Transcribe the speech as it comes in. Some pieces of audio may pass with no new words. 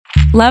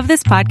Love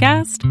this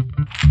podcast?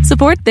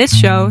 Support this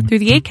show through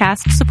the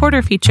Acast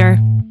supporter feature.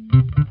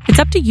 It's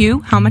up to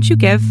you how much you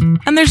give,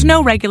 and there's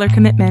no regular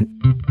commitment.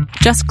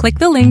 Just click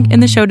the link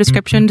in the show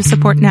description to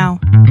support now.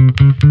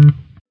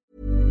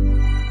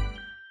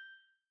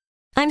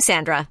 I'm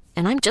Sandra,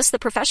 and I'm just the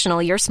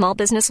professional your small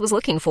business was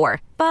looking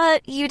for.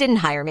 But you didn't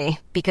hire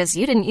me because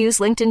you didn't use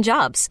LinkedIn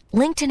Jobs.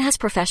 LinkedIn has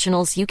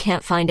professionals you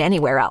can't find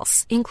anywhere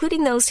else,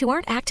 including those who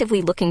aren't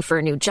actively looking for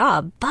a new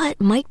job, but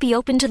might be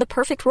open to the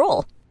perfect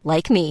role,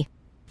 like me.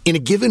 In a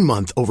given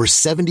month, over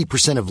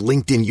 70% of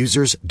LinkedIn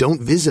users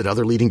don't visit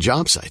other leading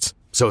job sites.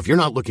 So if you're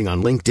not looking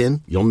on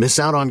LinkedIn, you'll miss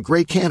out on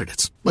great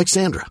candidates like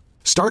Sandra.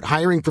 Start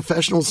hiring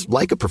professionals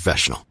like a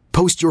professional.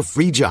 Post your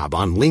free job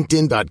on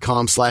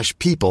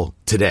linkedin.com/people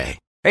today.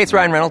 Hey, it's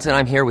Ryan Reynolds, and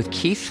I'm here with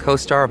Keith,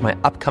 co-star of my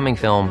upcoming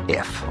film,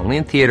 If, only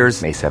in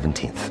theaters May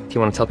 17th. Do you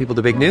want to tell people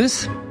the big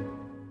news?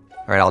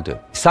 All right, I'll do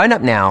it. Sign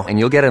up now and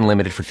you'll get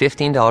unlimited for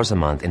 $15 a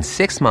month and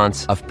 6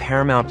 months of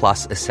Paramount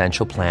Plus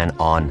Essential Plan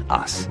on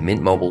us.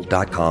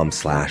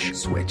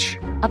 MintMobile.com/switch.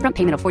 Upfront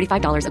payment of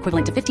 $45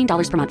 equivalent to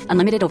 $15 per month.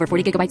 Unlimited over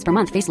 40 gigabytes per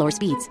month. Face lower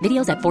speeds.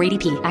 Videos at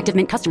 480p. Active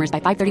Mint customers by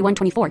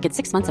 531.24 get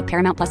 6 months of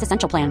Paramount Plus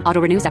Essential Plan.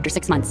 Auto renews after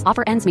 6 months.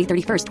 Offer ends May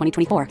 31st,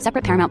 2024.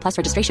 Separate Paramount Plus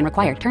registration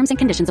required. Terms and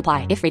conditions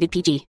apply if rated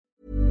PG.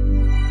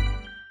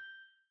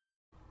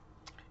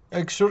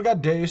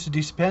 Exurgat Deus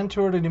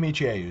dispentur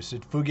inimici eius,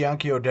 et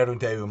fugiancio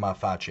derunt eum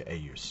face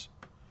eius.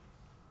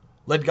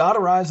 Let God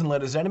arise and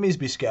let his enemies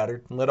be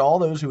scattered, and let all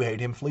those who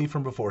hate him flee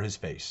from before his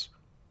face.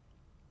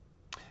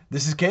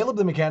 This is Caleb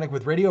the Mechanic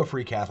with Radio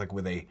Free Catholic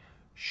with a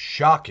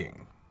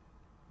shocking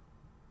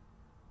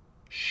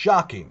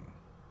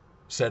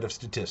set of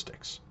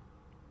statistics.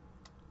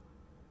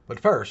 But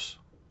first,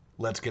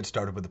 let's get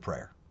started with the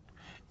prayer.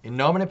 In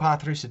nomine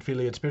Patris et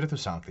Filii et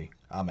Spiritus Sancti.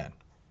 Amen.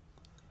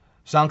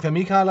 Sancta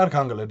Michael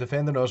Arcangelo,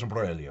 defende nos in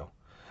proelio.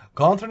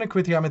 Contra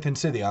nequitiam et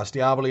insidias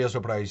diaboli est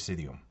opera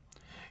insidium.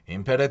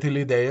 Imperet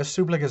illi Deus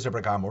supplices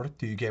deprecamur,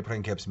 tuque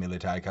princeps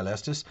militae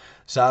calestis,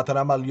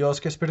 Satana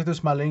maliosque spiritus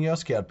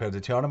malignos, que ad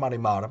perditionem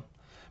animarum,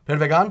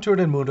 pervegantur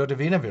in mundo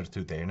divina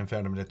virtute, in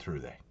infernum et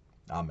trude.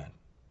 Amen.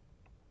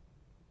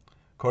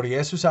 Cor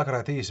Iesu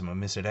sacratissimum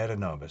miserere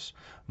nobis,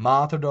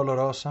 Mater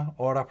dolorosa,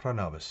 ora pro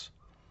nobis.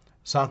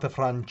 Sancta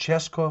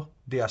Francesco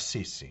de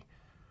Assisi,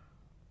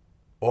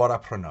 ora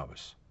pro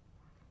nobis.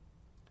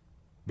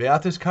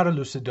 Beatus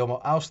Carolus Domo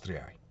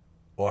Austriae,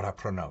 ora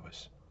pro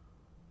nobis.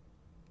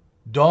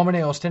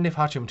 Domine ostende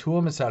facem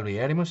tuum et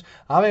salvierimus,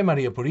 Ave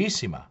Maria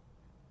Purissima,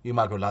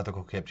 Immaculata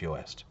conceptio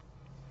est.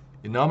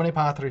 In nomine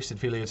Patris et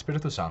Filii et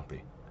Spiritus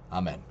Sancti.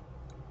 Amen.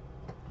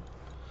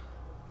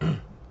 So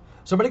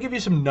I'm going to give you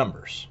some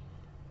numbers.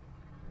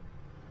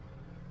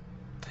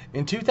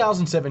 In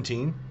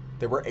 2017,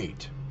 there were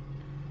 8.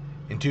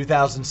 In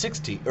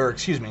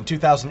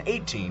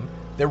 2018,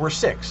 there were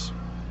 6.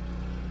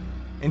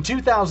 In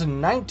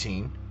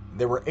 2019,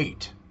 there were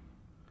 8.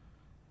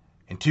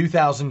 In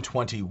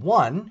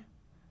 2021,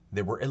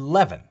 there were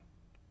 11.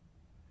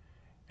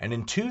 And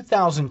in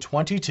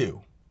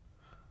 2022,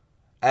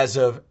 as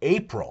of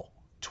April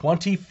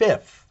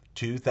 25th,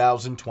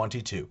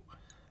 2022,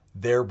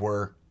 there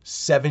were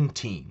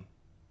 17.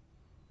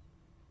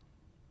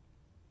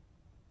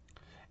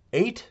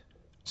 8,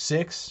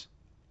 6,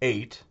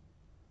 8,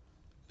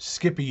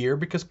 skip a year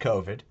because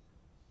COVID,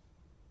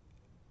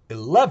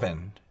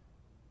 11,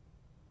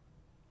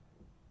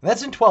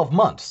 that's in 12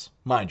 months,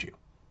 mind you.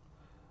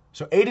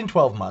 So 8 in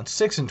 12 months,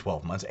 6 in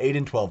 12 months, 8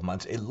 in 12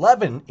 months,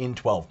 11 in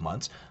 12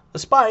 months, a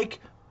spike,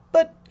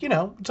 but,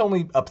 it's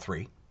only up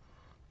 3.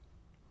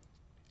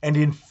 And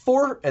in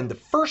the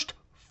first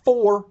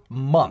 4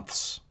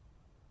 months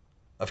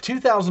of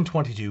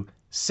 2022,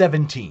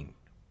 17.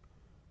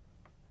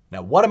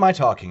 Now, what am I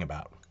talking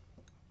about?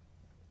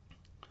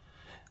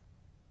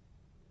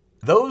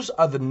 Those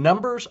are the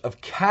numbers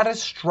of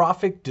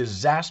catastrophic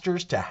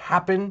disasters to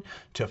happen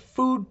to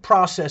food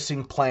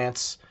processing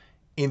plants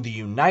in the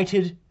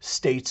United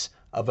States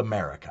of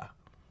America.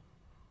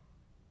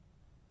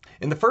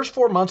 In the first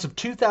 4 months of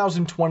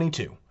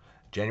 2022,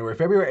 January,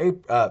 February,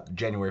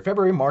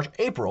 March,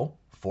 April,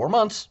 4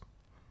 months,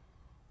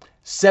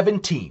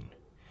 17.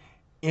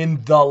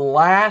 In the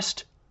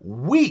last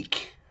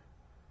week,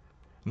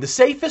 the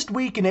safest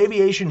week in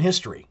aviation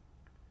history,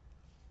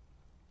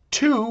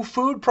 2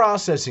 food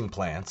processing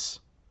plants,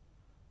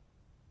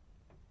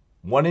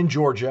 one in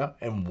Georgia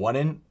and one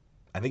in,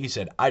 I think he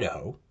said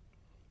Idaho,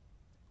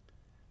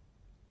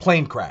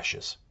 plane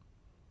crashes.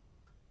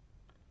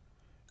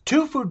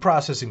 2 food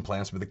processing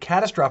plants with a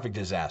catastrophic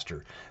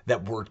disaster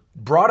that were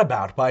brought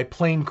about by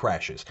plane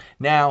crashes.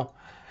 Now,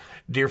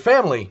 dear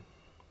family,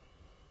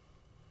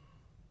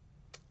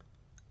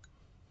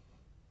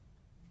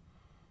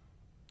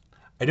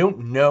 I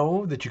don't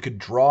know that you could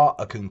draw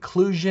a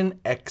conclusion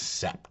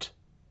except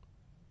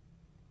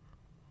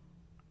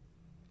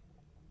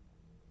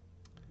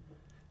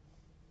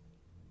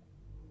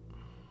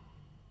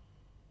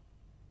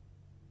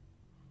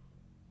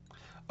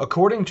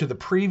according to the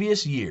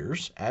previous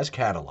years as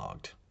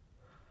cataloged,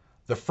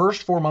 the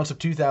first 4 months of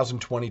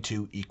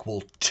 2022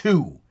 equal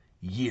 2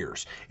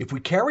 years. If we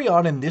carry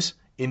on in this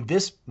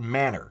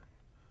manner,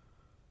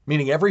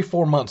 meaning every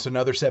 4 months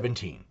another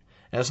 17,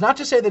 and it's not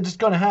to say that it's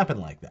going to happen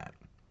like that.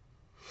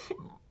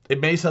 It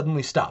may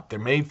suddenly stop. There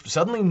may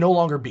suddenly no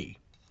longer be.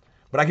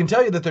 But I can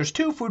tell you that there's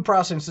 2 food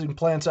processing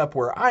plants up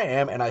where I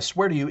am, and I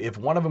swear to you, if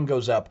one of them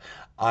goes up,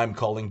 I'm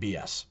calling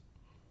BS.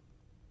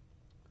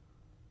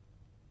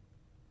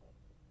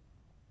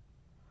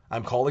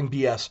 I'm calling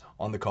BS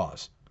on the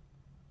cause.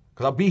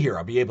 Because I'll be here.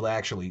 I'll be able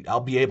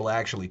to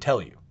actually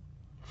tell you.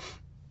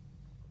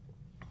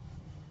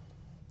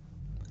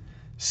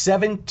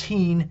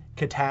 17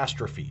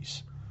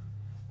 catastrophes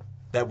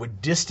that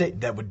would disable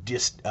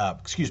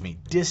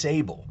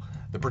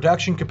the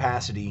production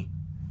capacity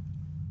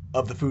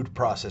of the food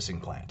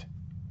processing plant.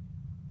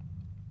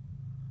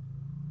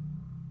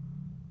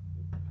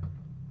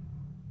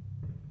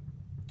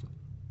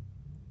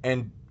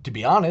 And to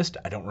be honest,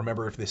 I don't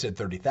remember if they said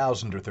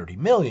 30,000 or 30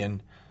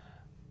 million,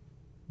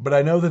 but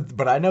I know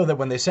that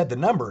when they said the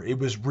number, it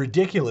was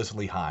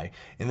ridiculously high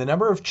in the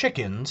number of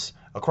chickens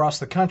across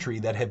the country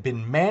that have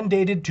been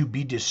mandated to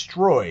be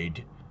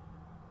destroyed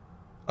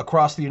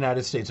across the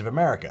United States of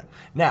America.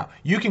 Now,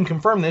 you can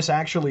confirm this.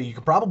 Actually, you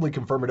can probably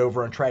confirm it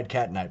over on Trad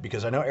Cat Night,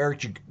 because I know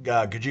Eric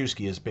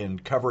Gajewski has been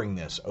covering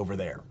this over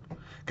there,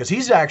 because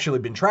he's actually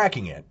been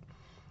tracking it.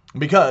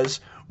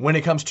 Because when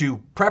it comes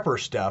to prepper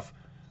stuff,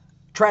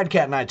 Trad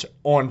Cat Night's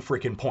on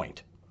freaking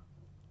point.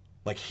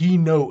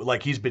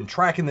 He's been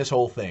tracking this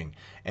whole thing.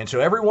 And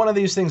so every one of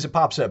these things that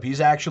pops up,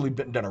 he's actually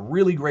done a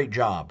really great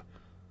job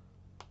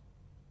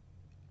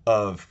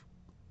of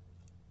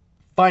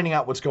finding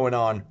out what's going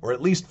on, or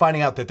at least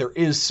finding out that there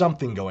is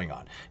something going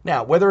on.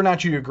 Now, whether or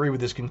not you agree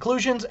with his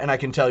conclusions, and I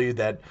can tell you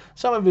that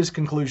some of his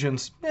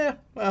conclusions,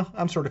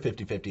 I'm sort of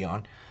 50-50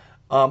 on.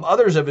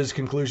 Others of his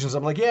conclusions,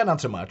 I'm like,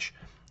 not so much.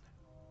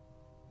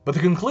 But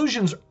the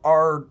conclusions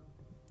are,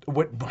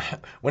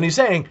 when he's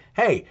saying,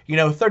 hey,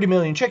 30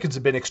 million chickens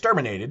have been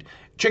exterminated,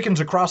 chickens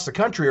across the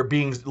country are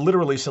being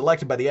literally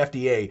selected by the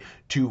FDA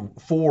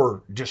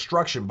for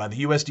destruction by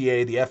the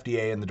USDA, the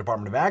FDA, and the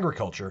Department of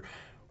Agriculture,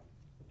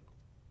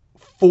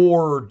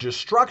 for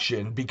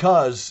destruction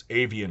because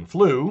avian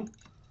flu.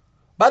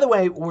 By the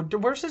way,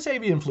 where's this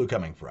avian flu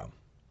coming from?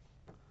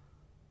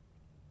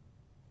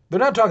 They're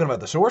not talking about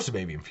the source of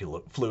avian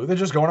flu. They're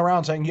just going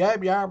around saying, yeah,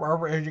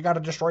 you got to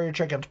destroy your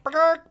chickens.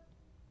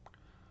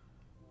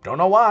 Don't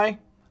know why.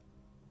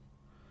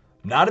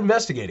 Not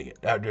investigating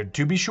it,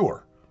 to be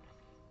sure.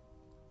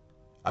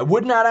 I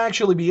would not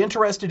actually be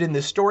interested in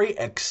this story,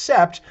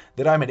 except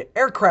that I'm an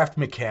aircraft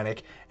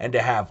mechanic, and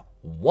to have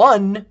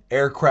one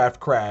aircraft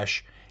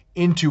crash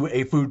into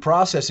a food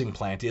processing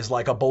plant is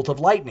like a bolt of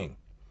lightning.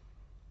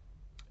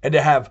 And to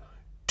have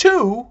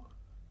 2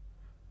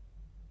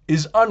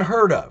 is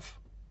unheard of.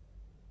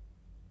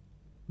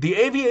 The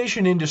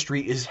aviation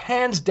industry is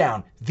hands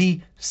down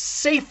the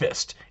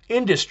safest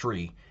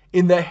industry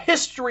in the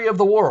history of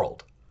the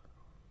world.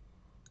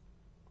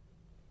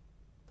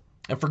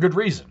 And for good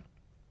reason.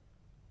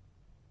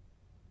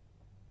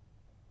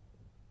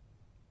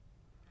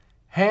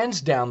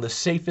 Hands down the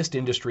safest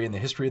industry in the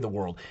history of the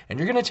world. And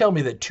you're going to tell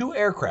me that 2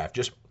 aircraft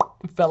just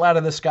fell out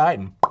of the sky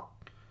and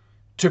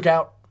took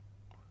out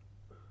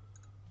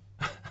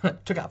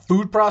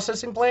food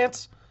processing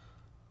plants?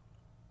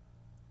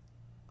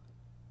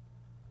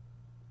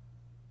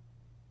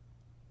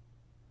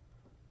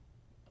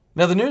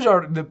 Now the news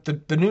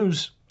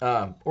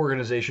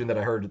organization that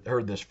I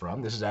heard this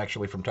from, this is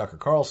actually from Tucker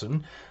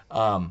Carlson,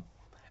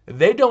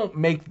 they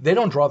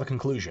don't draw the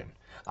conclusion.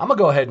 I'm going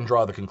to go ahead and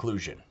draw the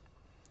conclusion.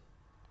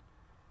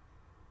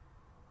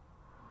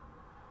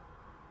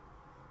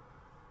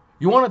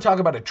 You want to talk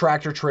about a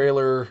tractor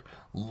trailer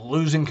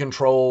losing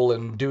control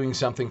and doing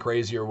something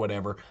crazy or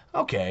whatever?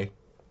 Okay.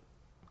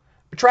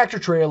 A tractor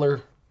trailer,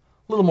 a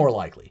little more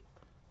likely.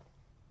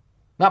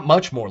 Not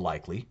much more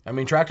likely. I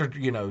mean,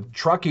 the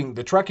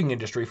trucking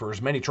industry, for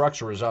as many trucks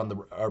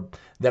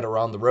that are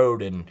on the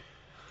road and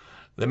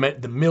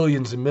the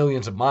millions and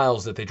millions of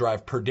miles that they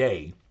drive per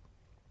day,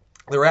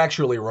 they're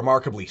actually a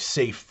remarkably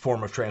safe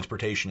form of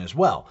transportation as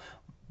well.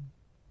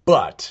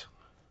 But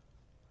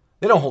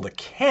they don't hold a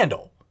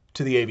candle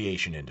to the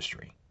aviation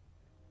industry.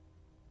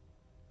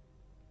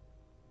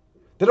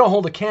 They don't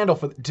hold a candle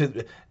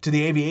to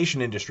the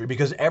aviation industry,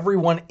 because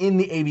everyone in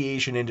the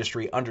aviation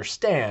industry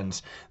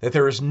understands that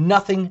there is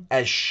nothing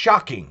as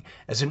shocking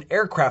as an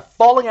aircraft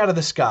falling out of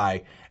the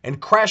sky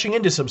and crashing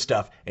into some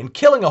stuff and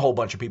killing a whole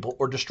bunch of people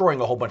or destroying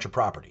a whole bunch of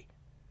property.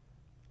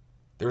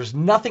 There is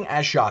nothing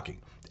as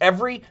shocking.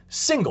 Every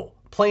single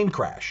plane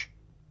crash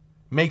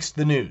makes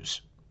the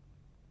news.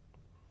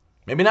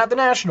 Maybe not the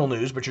national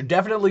news, but you're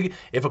definitely,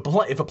 if a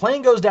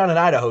plane goes down in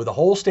Idaho, the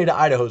whole state of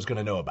Idaho is going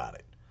to know about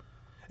it.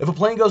 If a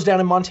plane goes down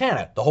in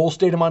Montana, the whole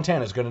state of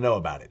Montana is going to know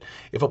about it.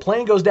 If a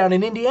plane goes down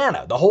in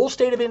Indiana, the whole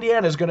state of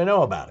Indiana is going to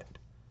know about it.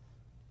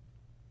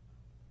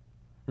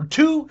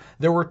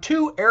 There were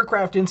 2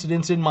 aircraft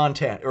incidents in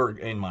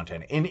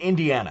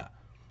Indiana,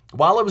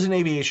 while I was in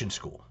aviation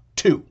school.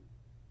 2.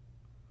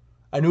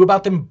 I knew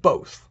about them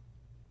both.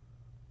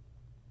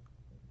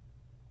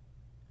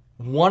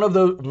 One of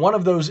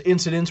those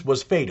incidents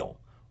was fatal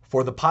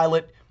for the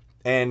pilot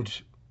and,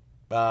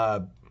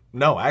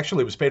 no,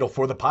 actually it was fatal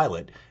for the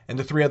pilot, and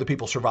the 3 other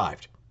people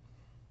survived.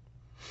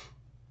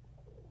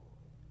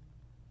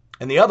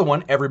 And the other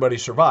one, everybody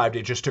survived,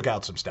 it just took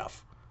out some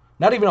stuff.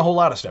 Not even a whole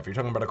lot of stuff, you're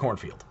talking about a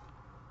cornfield.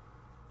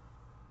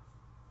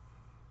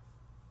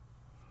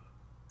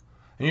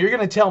 And you're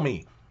going to tell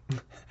me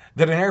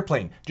that an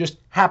airplane just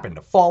happened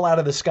to fall out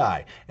of the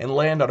sky and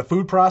land on a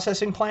food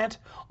processing plant?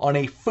 On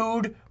a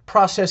food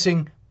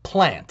processing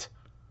plant.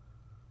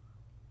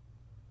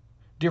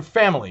 Dear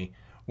family,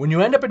 when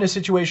you end up in a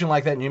situation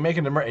like that and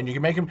you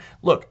can make him,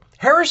 look,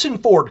 Harrison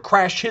Ford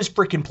crashed his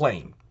freaking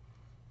plane.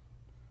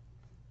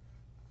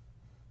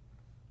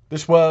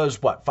 This was,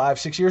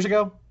 5-6 years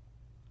ago?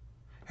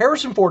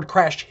 Harrison Ford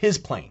crashed his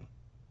plane.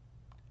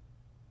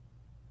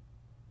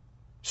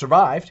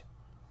 Survived.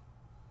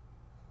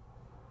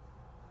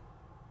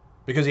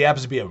 Because he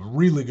happens to be a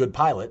really good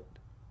pilot.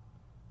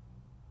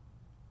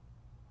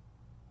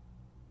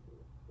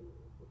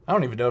 I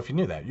don't even know if you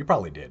knew that. You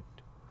probably did.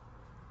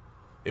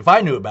 If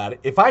I knew about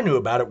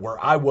it where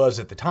I was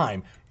at the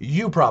time,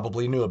 you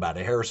probably knew about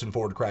it, Harrison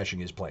Ford crashing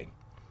his plane.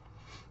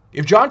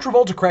 If John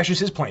Travolta crashes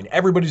his plane,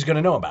 everybody's going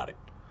to know about it.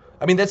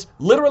 I mean, that's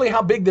literally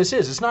how big this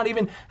is. It's not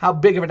even how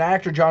big of an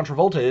actor John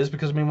Travolta is,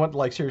 because, I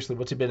mean, seriously,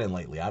 what's he been in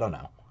lately? I don't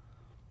know.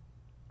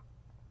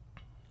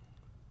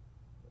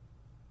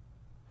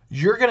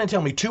 You're going to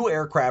tell me 2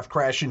 aircraft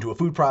crashed into a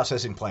food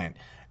processing plant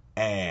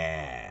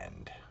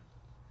and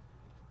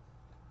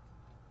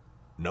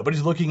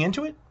nobody's looking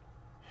into it?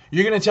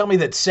 You're going to tell me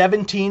that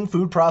 17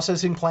 food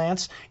processing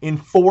plants in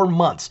 4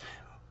 months.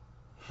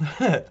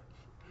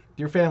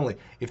 Dear family,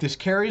 if this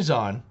carries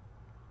on,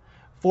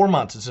 4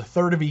 months, it's a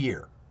third of a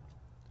year.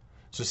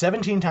 So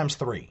 17 times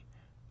 3.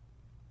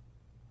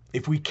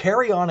 If we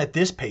carry on at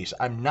this pace,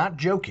 I'm not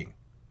joking.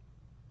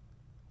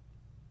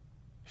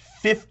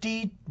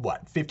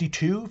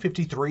 52,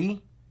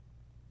 53?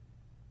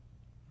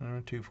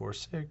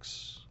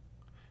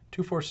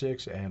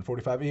 246, and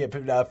 45.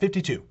 Yeah,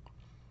 52.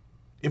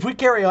 If we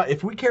carry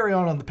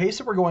on the pace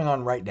that we're going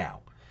on right now,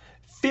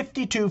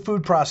 52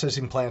 food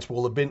processing plants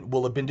will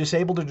have been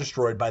disabled or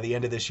destroyed by the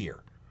end of this year.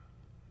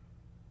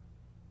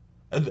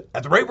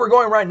 At the rate we're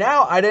going right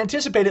now, I'd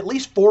anticipate at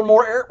least 4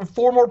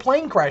 more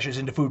plane crashes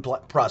into food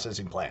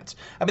processing plants.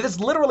 I mean, that's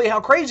literally how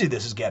crazy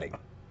this is getting.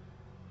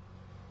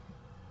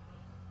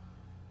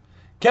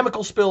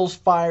 Chemical spills,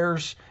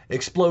 fires,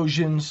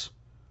 explosions,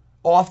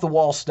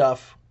 off-the-wall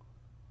stuff.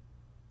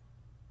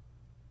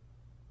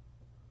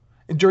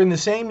 And during the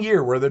same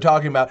year where they're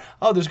talking about,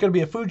 there's going to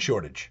be a food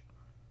shortage.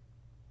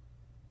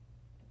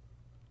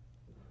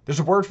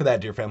 There's a word for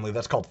that, dear family.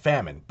 That's called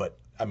famine. But,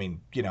 I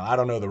mean, I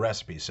don't know the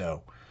recipe,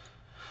 so.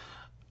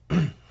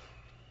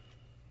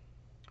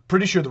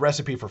 Pretty sure the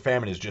recipe for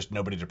famine is just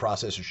nobody to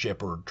process or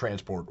ship or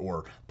transport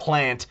or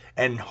plant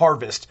and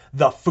harvest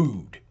the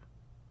food.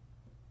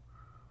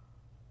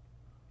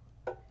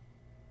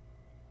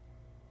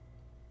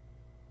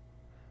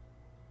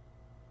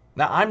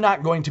 Now, I'm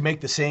not going to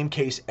make the same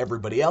case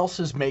everybody else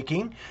is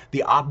making,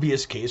 the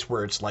obvious case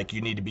where it's like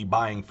you need to be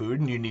buying food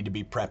and you need to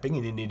be prepping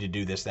and you need to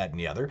do this, that, and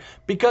the other,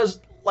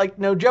 because,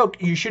 no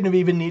joke, you shouldn't have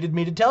even needed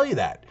me to tell you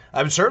that.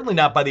 I'm certainly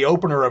not by the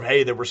opener of,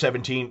 hey, there were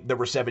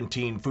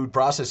 17 food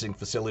processing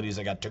facilities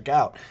that got took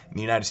out in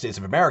the United States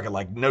of America.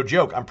 No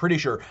joke, I'm pretty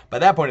sure by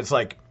that point it's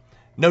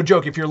no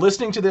joke, if you're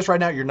listening to this right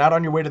now, you're not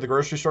on your way to the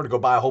grocery store to go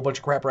buy a whole bunch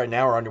of crap right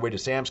now, or on your way to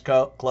Sam's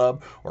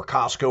Club or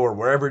Costco or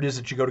wherever it is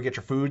that you go to get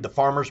your food, the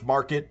farmer's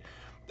market,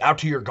 out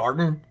to your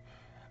garden.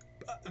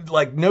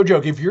 No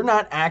joke, if you're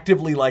not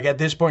actively, at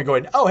this point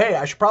going, oh, hey,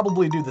 I should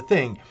probably do the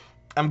thing,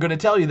 I'm going to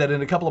tell you that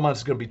in a couple of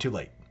months it's going to be too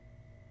late.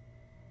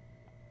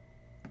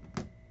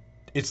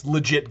 It's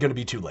legit going to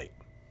be too late.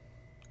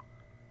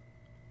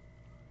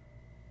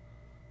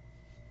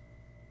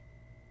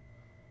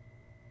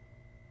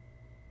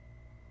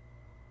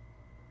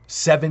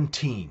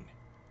 $17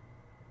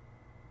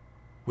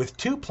 with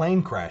 2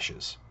 plane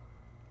crashes.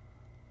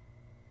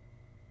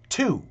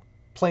 2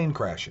 plane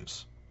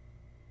crashes.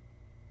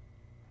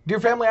 Dear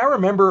family, I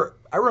remember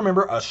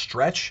a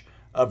stretch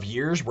of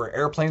years where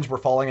airplanes were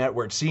falling out,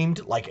 where it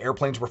seemed like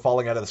airplanes were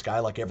falling out of the sky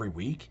every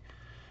week.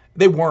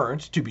 They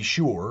weren't, to be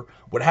sure.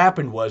 What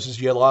happened was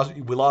we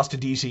lost a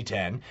DC-10,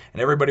 and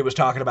everybody was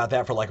talking about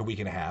that for a week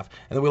and a half.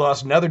 And then we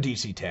lost another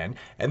DC-10,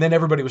 and then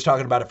everybody was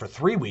talking about it for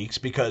 3 weeks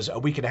because a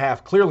week and a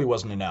half clearly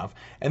wasn't enough.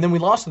 And then we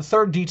lost the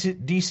third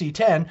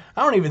DC-10.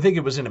 I don't even think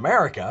it was in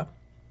America.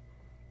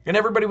 And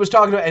everybody was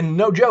talking about, and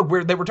no joke,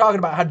 they were talking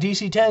about how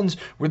DC-10s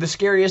were the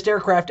scariest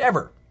aircraft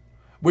ever,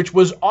 which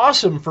was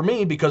awesome for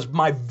me because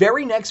my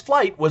very next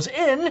flight was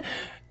in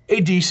a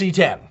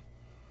DC-10.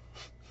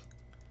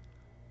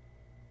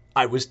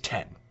 I was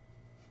 10.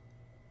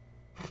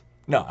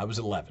 No, I was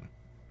 11.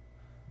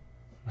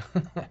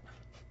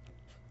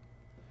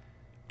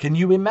 Can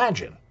you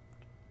imagine?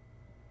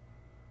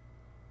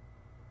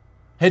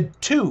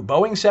 Had 2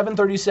 Boeing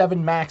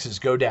 737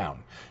 MAXs go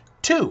down.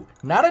 2,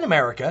 not in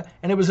America,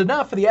 and it was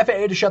enough for the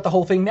FAA to shut the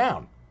whole thing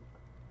down.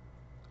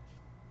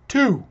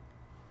 2.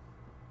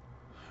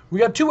 We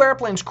got 2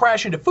 airplanes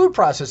crash into food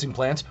processing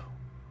plants.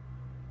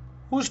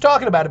 Who's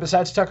talking about it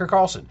besides Tucker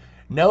Carlson?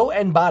 No,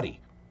 and Body.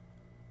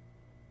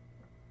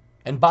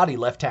 And Body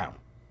left town.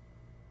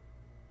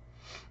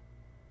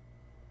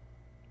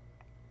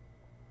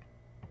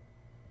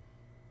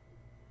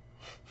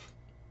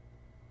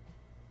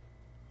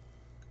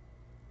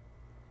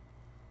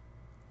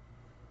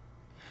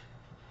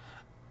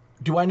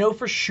 Do I know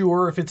for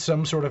sure if it's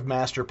some sort of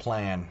master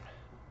plan?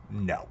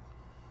 No.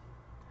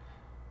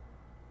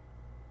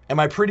 Am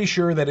I pretty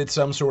sure that it's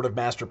some sort of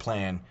master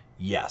plan?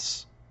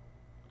 Yes.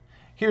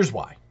 Here's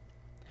why.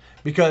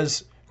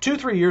 Because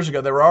 2-3 years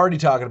ago, they were already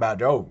talking about,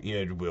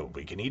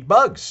 we can eat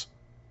bugs.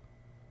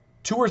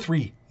 2 or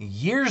 3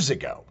 years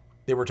ago,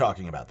 they were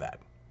talking about that.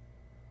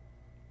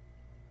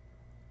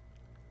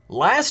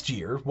 Last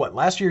year,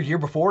 year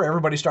before,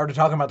 everybody started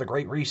talking about the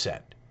Great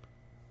Reset.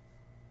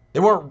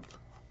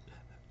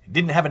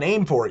 Didn't have a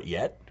name for it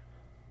yet.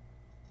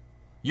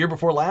 Year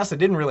before last, they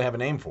didn't really have a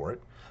name for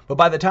it. But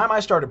by the time I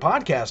started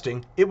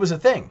podcasting, it was a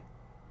thing.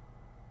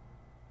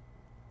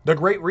 The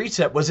Great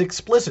Reset was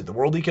explicit. The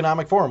World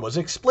Economic Forum was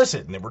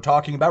explicit, and they were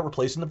talking about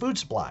replacing the food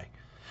supply.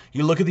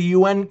 You look at the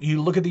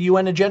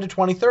UN Agenda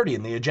 2030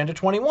 and the Agenda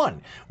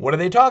 21. What are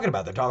they talking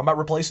about? They're talking about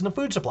replacing the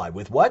food supply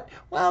with what?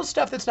 Well,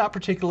 stuff that's not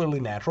particularly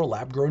natural,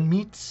 lab-grown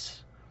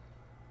meats,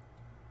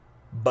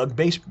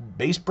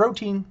 bug-based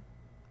protein,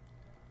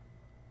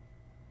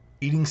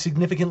 eating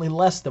significantly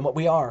less than what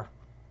we are.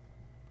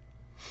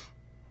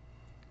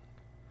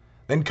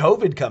 Then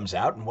COVID comes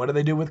out, and what do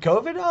they do with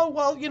COVID? Oh,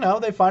 well,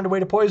 they find a way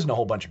to poison a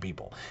whole bunch of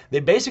people. They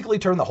basically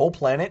turn the whole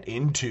planet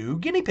into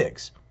guinea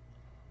pigs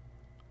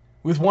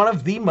with one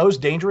of the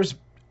most dangerous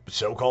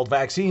so-called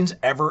vaccines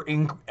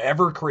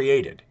ever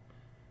created,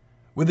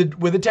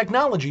 with a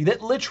technology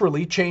that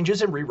literally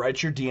changes and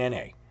rewrites your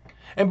DNA.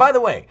 And by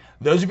the way,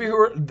 those of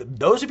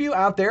you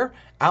out there,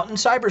 out in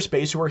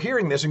cyberspace, who are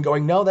hearing this and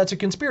going, no, that's a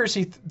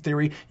conspiracy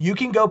theory, you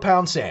can go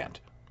pound sand.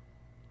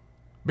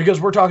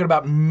 Because we're talking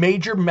about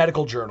major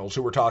medical journals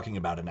who are talking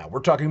about it now. We're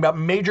talking about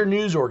major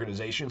news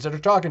organizations that are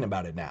talking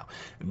about it now.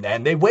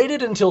 And they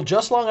waited until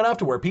just long enough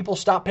to where people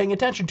stopped paying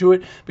attention to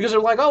it because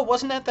they're like, oh,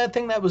 wasn't that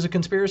thing that was a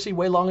conspiracy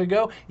way long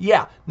ago?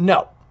 Yeah,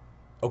 no.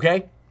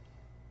 Okay?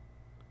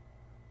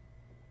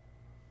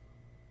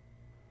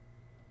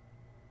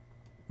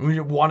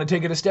 We want to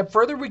take it a step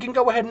further, we can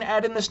go ahead and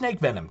add in the snake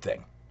venom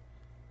thing.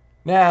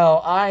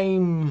 Now,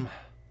 I'm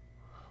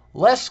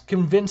less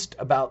convinced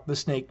about the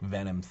snake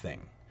venom thing.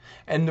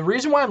 And the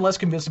reason why I'm less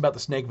convinced about the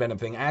snake venom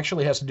thing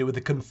actually has to do with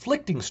the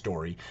conflicting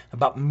story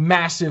about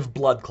massive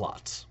blood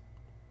clots.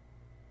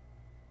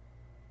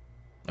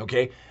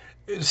 Okay?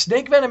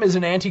 Snake venom is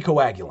an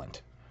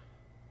anticoagulant.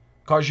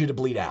 Causes you to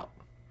bleed out.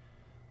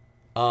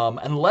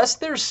 Unless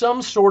there's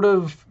some sort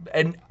of,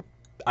 and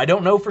I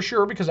don't know for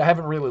sure because I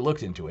haven't really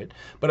looked into it,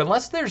 but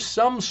unless there's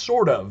some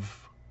sort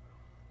of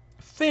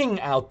thing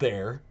out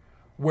there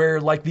where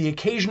like the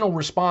occasional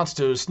response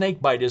to a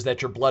snake bite is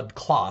that your blood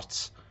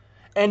clots,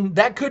 and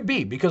that could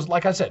be because,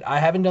 like I said, I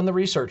haven't done the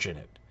research in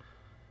it.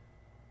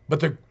 But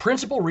the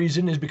principal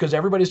reason is because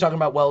everybody's talking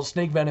about, well,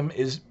 snake venom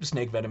is an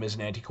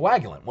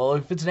anticoagulant. Well,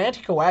 if it's an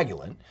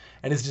anticoagulant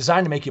and it's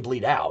designed to make you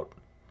bleed out,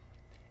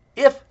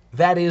 if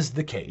that is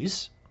the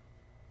case,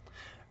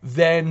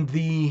 then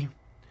the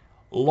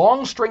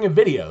long string of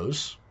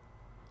videos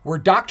where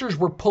doctors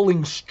were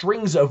pulling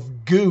strings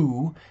of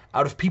goo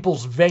out of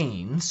people's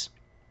veins,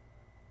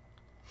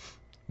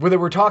 where they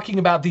were talking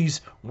about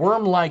these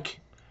worm-like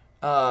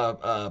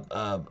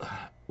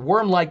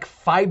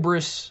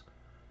fibrous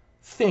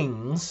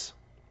things.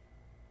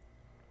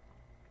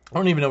 I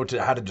don't even know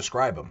how to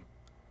describe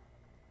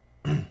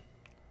them.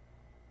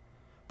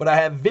 But I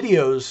have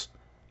videos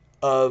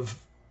of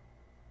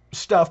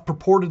stuff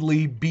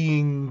purportedly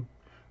being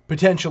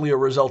potentially a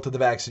result of the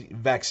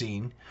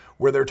vaccine,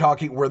 where they're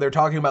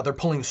talking about they're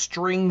pulling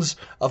strings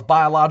of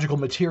biological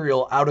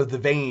material out of the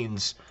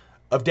veins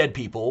of dead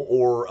people,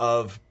 or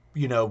of,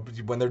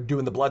 when they're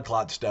doing the blood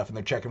clot stuff and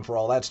they're checking for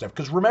all that stuff.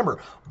 Because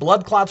remember,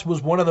 blood clots was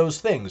one of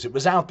those things. It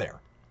was out there.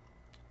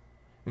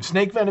 If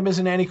snake venom is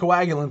an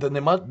anticoagulant,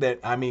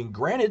 then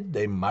granted,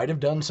 they might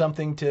have done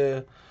something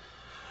to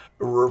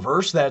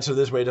reverse that so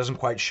this way it doesn't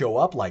quite show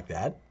up like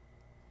that.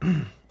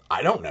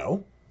 I don't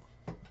know.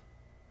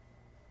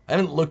 I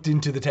haven't looked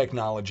into the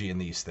technology in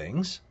these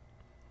things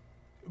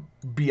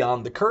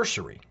beyond the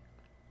cursory.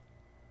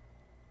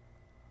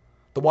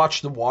 The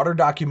Watch the Water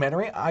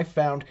documentary I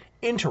found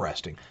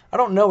interesting. I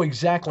don't know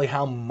exactly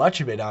how much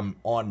of it I'm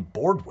on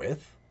board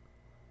with.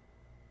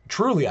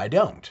 Truly, I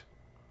don't.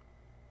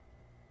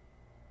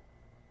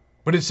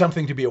 But it's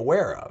something to be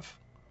aware of.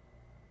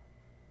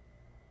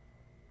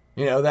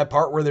 That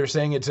part where they're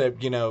saying it's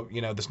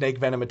the snake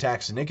venom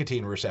attacks the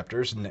nicotine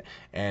receptors,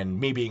 and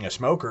me being a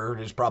smoker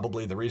is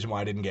probably the reason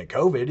why I didn't get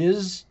COVID,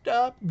 is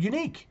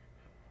unique,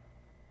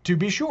 to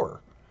be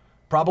sure.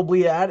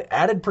 Probably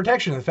added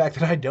protection to the fact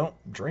that I don't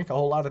drink a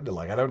whole lot of,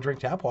 I don't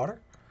drink tap water.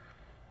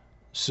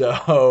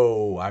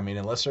 So,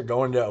 unless they're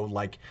going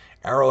to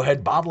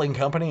Arrowhead Bottling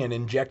Company and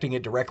injecting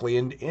it directly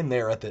in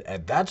there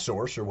at that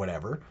source or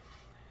whatever,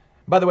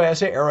 By the way, I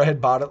say Arrowhead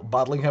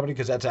Bottling Company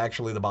because that's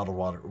actually the bottled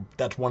water.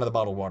 That's one of the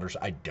bottled waters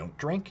I don't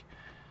drink.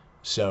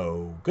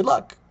 So, good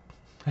luck.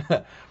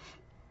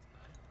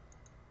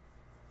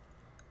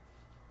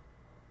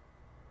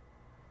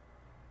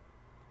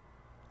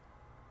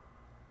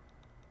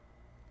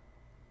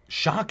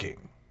 Shocking.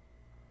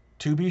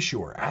 To be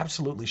sure.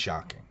 Absolutely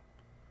shocking.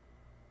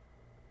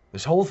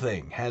 This whole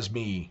thing has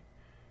me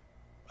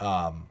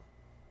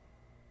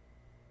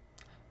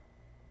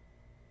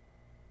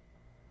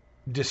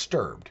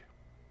disturbed.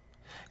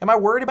 Am I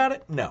worried about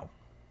it? No.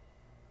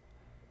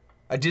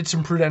 I did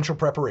some prudential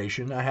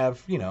preparation. I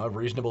have, a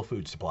reasonable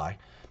food supply.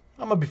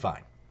 I'm going to be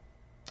fine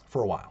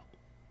for a while.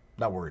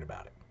 Not worried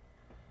about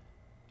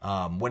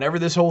it. Whenever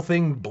this whole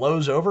thing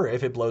blows over,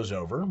 if it blows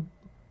over,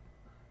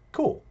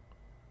 cool.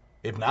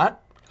 If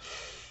not,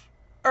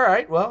 all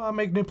right, well, I'll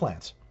make new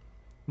plans.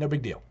 No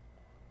big deal.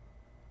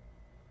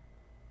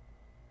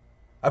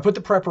 I put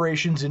the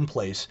preparations in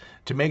place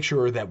to make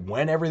sure that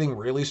when everything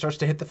really starts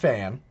to hit the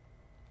fan,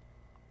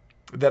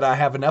 that I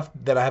have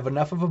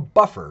enough of a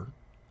buffer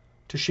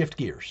to shift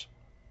gears.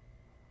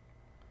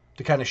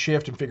 To kind of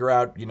shift and figure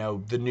out,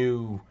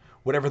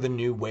 whatever the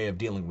new way of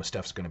dealing with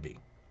stuff's going to be.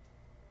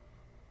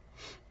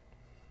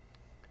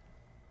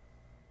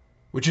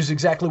 Which is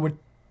exactly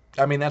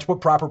that's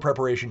what proper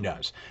preparation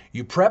does.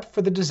 You prep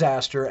for the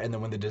disaster, and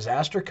then when the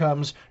disaster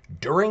comes,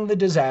 during the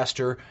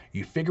disaster,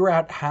 you figure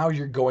out how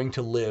you're going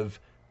to live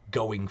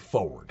going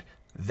forward.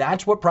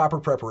 That's what proper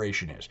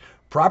preparation is.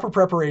 Proper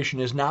preparation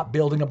is not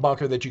building a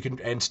bunker that you can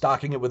and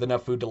stocking it with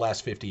enough food to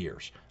last 50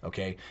 years.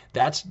 Okay?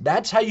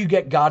 That's how you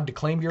get God to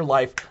claim your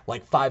life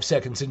like 5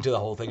 seconds into the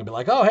whole thing and be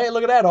like, oh, hey,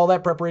 look at that. All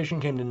that preparation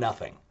came to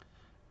nothing.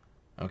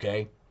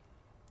 Okay?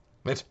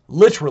 That's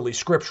literally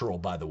scriptural,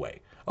 by the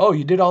way. Oh,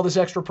 you did all this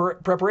extra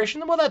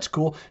preparation? Well, that's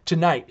cool.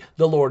 Tonight,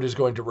 the Lord is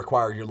going to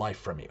require your life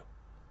from you.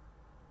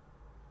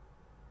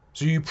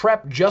 So you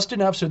prep just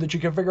enough so that you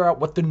can figure out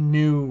what the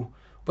new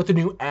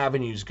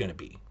avenue is going to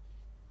be.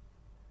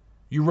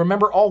 You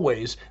remember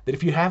always that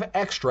if you have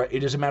extra,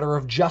 it is a matter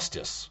of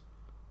justice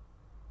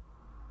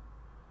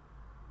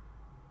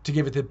to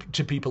give it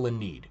to people in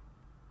need.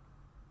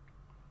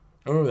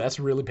 Oh, that's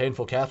a really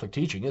painful Catholic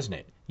teaching, isn't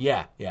it?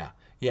 Yeah,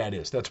 it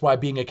is. That's why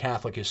being a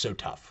Catholic is so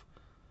tough.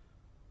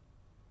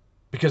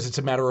 Because it's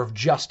a matter of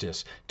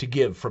justice to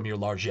give from your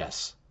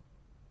largesse.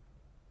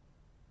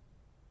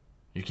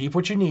 You keep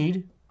what you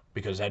need,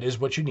 because that is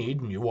what you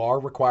need, and you are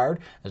required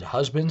as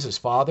husbands, as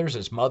fathers,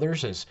 as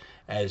mothers, as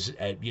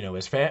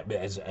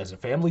a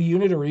family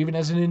unit, or even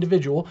as an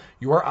individual.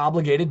 You are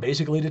obligated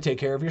basically to take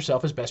care of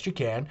yourself as best you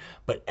can,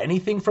 but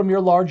anything from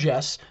your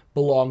largesse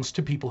belongs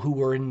to people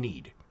who are in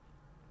need.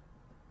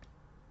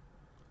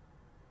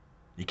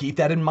 You keep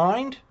that in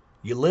mind.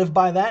 You live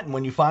by that, and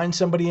when you find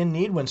somebody in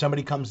need, when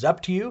somebody comes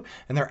up to you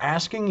and they're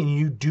asking, and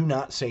you do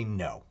not say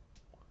no.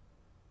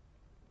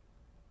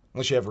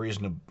 Unless you have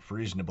reason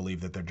to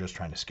believe that they're just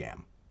trying to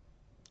scam.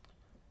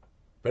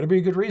 Better be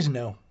a good reason,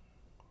 though.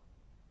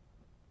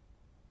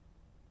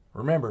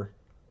 Remember,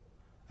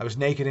 I was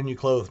naked and you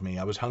clothed me.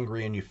 I was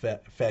hungry and you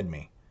fed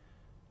me.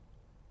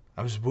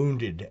 I was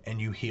wounded and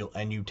you healed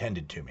and you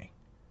tended to me.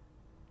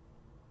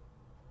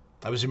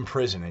 I was in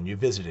prison and you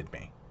visited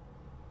me.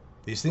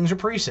 These things are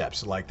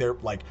precepts. Like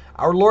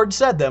our Lord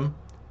said them.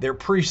 They're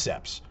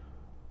precepts.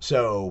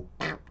 So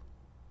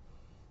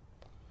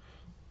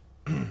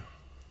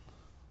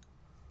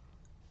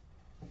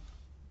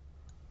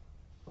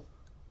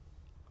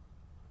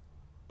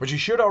but you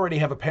should already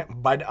have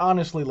but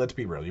honestly, let's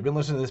be real. You've been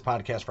listening to this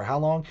podcast for how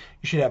long?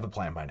 You should have a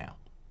plan by now.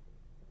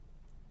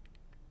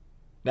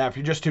 Now, if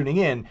you're just tuning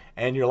in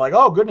and you're like,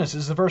 oh goodness,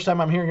 this is the first time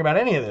I'm hearing about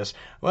any of this.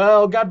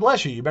 Well, God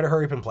bless you. You better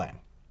hurry up and plan.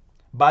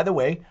 By the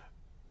way,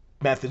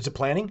 methods of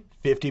planning: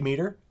 50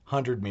 meter,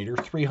 100 meter,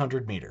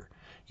 300 meter.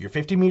 Your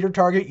 50 meter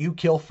target, you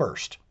kill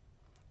first.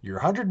 Your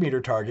 100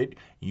 meter target,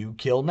 you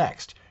kill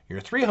next. Your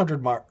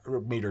 300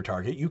 meter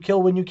target, you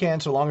kill when you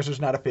can, so long as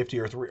there's not a 50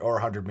 or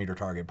 100 meter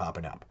target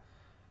popping up.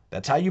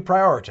 That's how you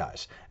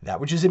prioritize. That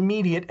which is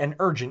immediate and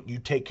urgent, you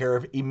take care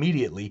of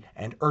immediately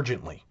and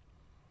urgently.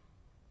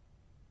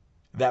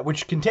 That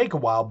which can take a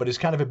while, but is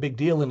kind of a big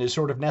deal and is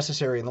sort of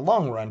necessary in the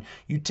long run,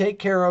 you take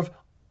care of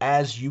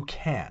as you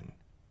can.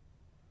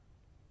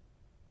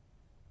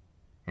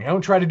 You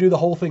don't try to do the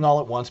whole thing all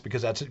at once,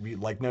 because that's,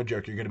 like, no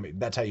joke,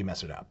 that's how you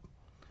mess it up.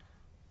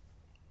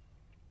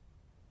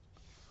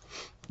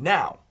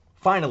 Now,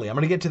 finally, I'm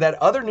going to get to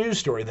that other news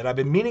story that I've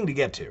been meaning to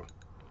get to.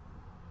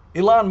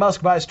 Elon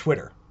Musk buys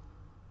Twitter.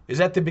 Is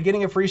that the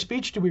beginning of free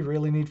speech? Do we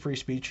really need free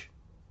speech?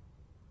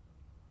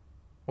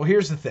 Well,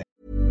 here's the thing.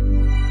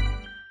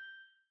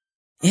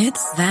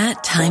 It's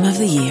that time of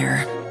the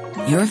year.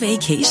 Your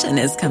vacation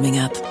is coming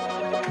up.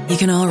 You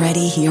can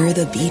already hear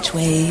the beach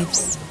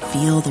waves,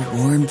 feel the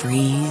warm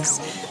breeze,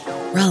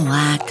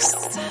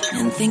 relax,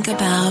 and think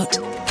about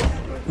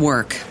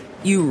work.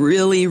 You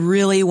really,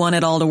 really want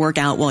it all to work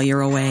out while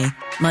you're away.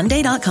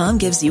 Monday.com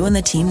gives you and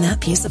the team that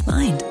peace of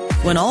mind.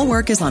 When all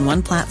work is on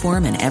one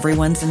platform and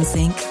everyone's in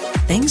sync,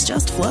 things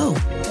just flow.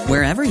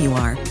 Wherever you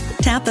are,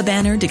 tap the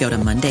banner to go to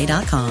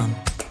Monday.com.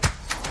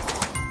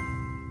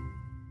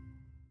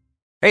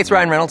 Hey, it's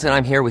Ryan Reynolds, and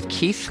I'm here with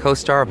Keith,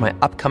 co-star of my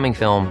upcoming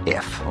film,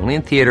 If, only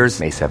in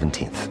theaters May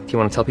 17th. Do you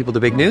want to tell people the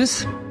big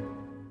news?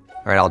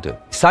 All right, I'll do it.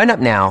 Sign up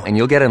now and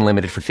you'll get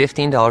unlimited for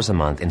 $15 a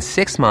month and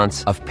 6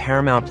 months of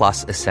Paramount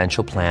Plus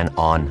Essential Plan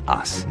on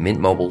us.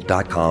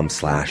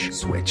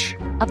 MintMobile.com/switch.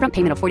 Upfront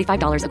payment of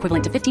 $45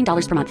 equivalent to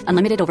 $15 per month.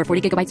 Unlimited over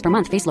 40 gigabytes per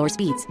month. Face lower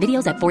speeds.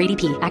 Videos at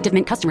 480p. Active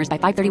Mint customers by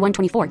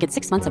 531.24 get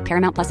 6 months of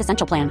Paramount Plus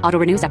Essential Plan. Auto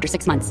renews after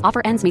 6 months.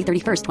 Offer ends May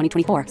 31st,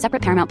 2024.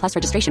 Separate Paramount Plus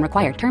registration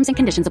required. Terms and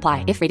conditions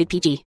apply if rated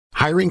PG.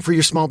 Hiring for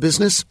your small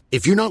business?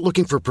 If you're not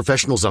looking for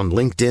professionals on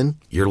LinkedIn,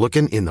 you're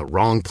looking in the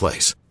wrong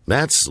place.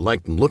 That's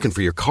like looking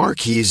for your car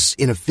keys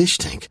in a fish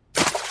tank.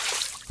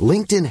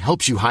 LinkedIn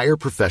helps you hire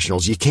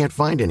professionals you can't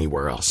find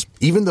anywhere else,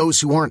 even those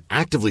who aren't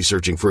actively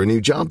searching for a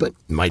new job but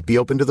might be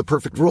open to the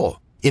perfect role.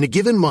 In a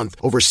given month,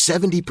 over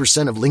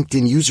 70% of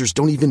LinkedIn users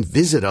don't even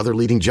visit other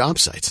leading job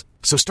sites.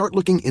 So start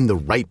looking in the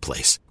right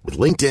place. With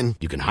LinkedIn,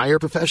 you can hire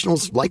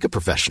professionals like a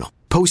professional.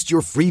 Post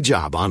your free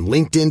job on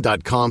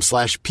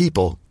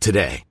linkedin.com/people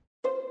today.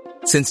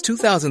 Since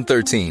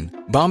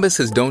 2013, Bombas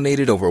has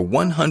donated over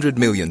 100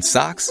 million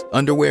socks,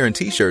 underwear, and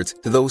T-shirts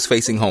to those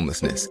facing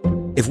homelessness.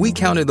 If we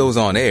counted those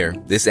on air,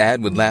 this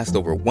ad would last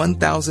over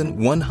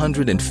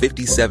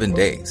 1,157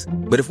 days.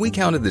 But if we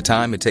counted the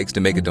time it takes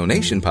to make a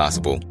donation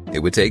possible, it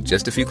would take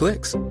just a few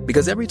clicks.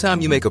 Because every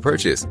time you make a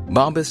purchase,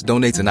 Bombas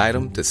donates an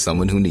item to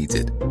someone who needs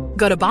it.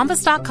 Go to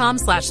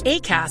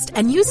bombas.com/ACAST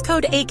and use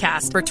code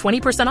ACAST for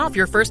 20% off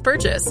your first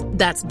purchase.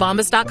 That's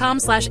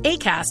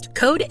bombas.com/ACAST,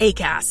 code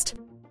ACAST.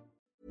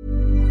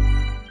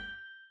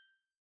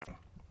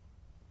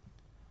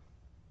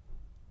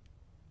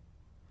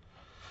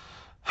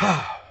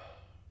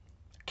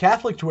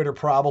 Catholic Twitter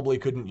probably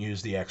couldn't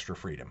use the extra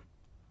freedom.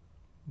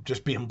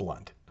 Just being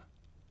blunt.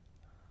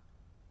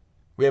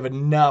 We have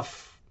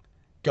enough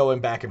going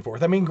back and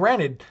forth. I mean,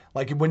 granted,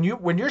 like when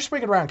you're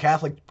swinging around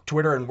Catholic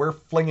Twitter and we're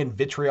flinging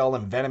vitriol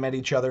and venom at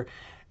each other,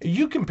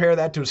 you compare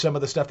that to some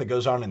of the stuff that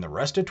goes on in the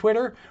rest of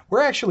Twitter,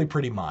 we're actually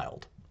pretty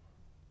mild.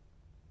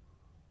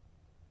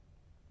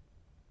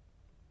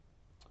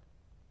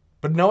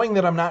 But knowing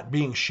that I'm not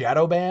being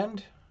shadow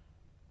banned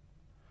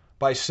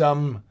by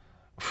some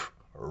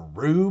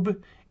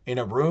rube in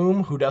a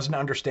room who doesn't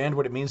understand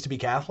what it means to be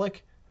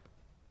Catholic,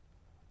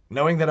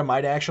 knowing that I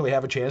might actually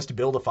have a chance to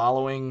build a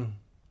following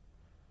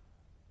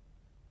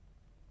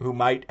who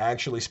might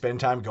actually spend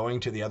time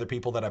going to the other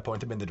people that I point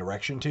them in the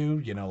direction to,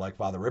 you know, like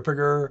Father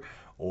Ripperger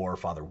or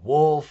Father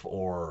Wolf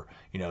or,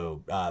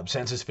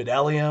 Sensus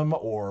Fidelium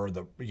or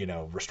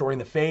Restoring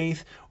the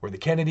Faith or the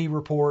Kennedy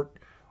Report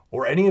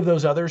or any of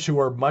those others who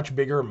are much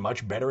bigger and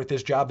much better at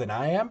this job than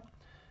I am.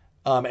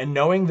 And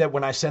knowing that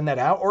when I send that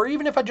out, or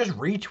even if I just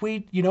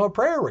retweet, a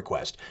prayer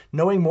request,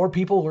 knowing more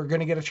people are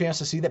going to get a chance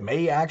to see that,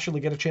 may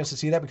actually get a chance to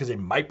see that because they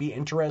might be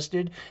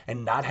interested,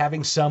 and not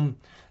having some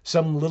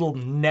little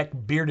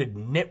neck-bearded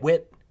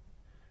nitwit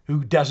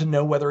who doesn't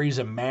know whether he's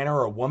a man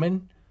or a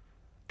woman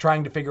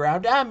trying to figure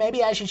out,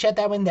 maybe I should shut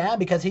that one down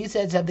because he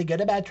said something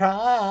good about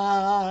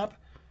Trump.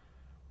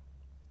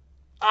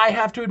 I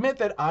have to admit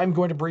that I'm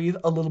going to breathe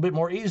a little bit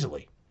more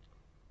easily.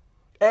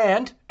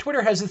 And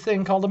Twitter has a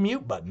thing called a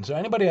mute button. So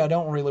anybody I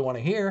don't really want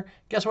to hear,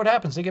 guess what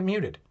happens? They get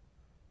muted.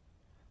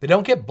 They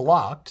don't get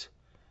blocked,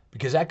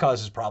 because that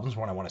causes problems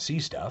when I want to see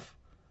stuff.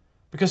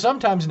 Because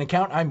sometimes an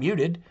account I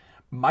muted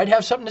might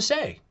have something to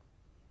say.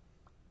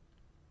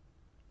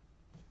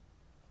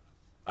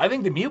 I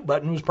think the mute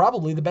button was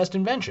probably the best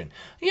invention.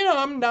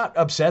 I'm not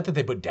upset that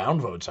they put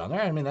downvotes on there.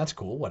 I mean, that's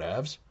cool,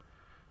 whatevs.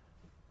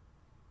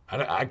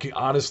 I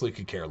honestly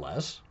could care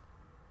less.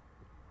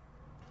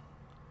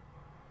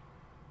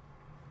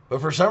 But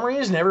for some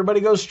reason,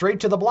 everybody goes straight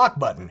to the block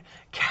button.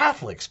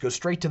 Catholics go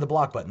straight to the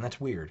block button. That's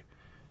weird.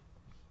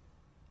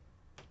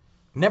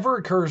 Never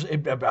occurs,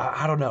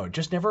 I don't know, it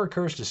just never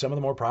occurs to some of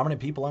the more prominent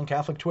people on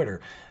Catholic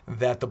Twitter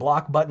that the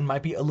block button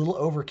might be a little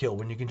overkill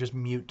when you can just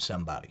mute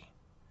somebody.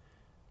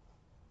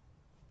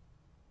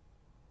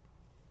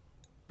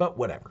 But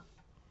whatever.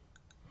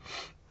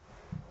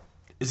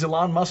 Is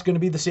Elon Musk going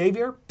to be the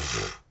savior?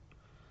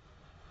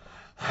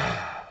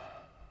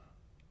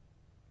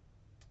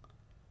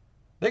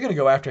 They're going to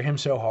go after him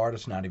so hard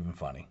it's not even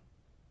funny.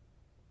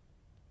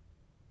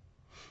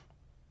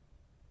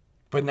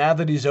 But now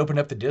that he's opened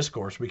up the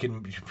discourse,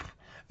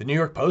 the New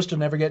York Post will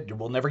never get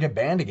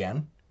banned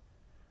again.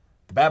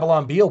 The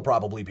Babylon Bee will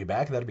probably be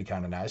back. That'd be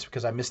kind of nice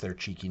because I miss their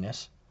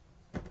cheekiness.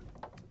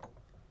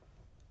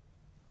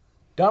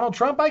 Donald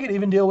Trump, I could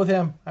even deal with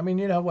him. I mean,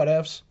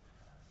 whatevs.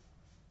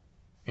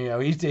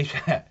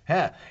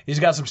 He's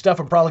got some stuff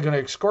I'm probably going to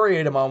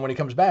excoriate him on when he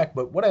comes back,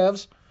 but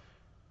whatevs.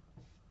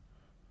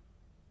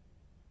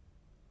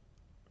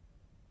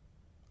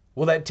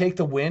 Will that take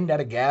the wind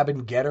out of Gab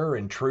and Getter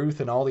and Truth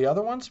and all the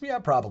other ones? Yeah,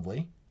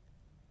 probably.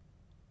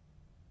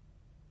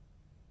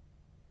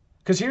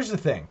 Because here's the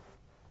thing.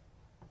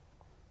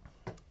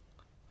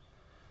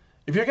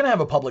 If you're going to have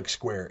a public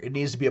square, it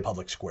needs to be a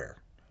public square.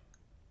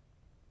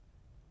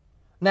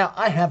 Now,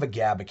 I have a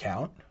Gab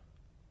account.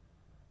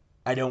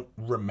 I don't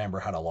remember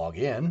how to log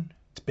in.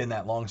 It's been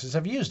that long since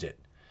I've used it.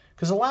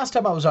 Because the last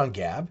time I was on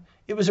Gab,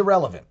 it was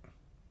irrelevant.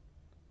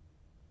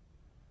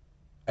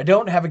 I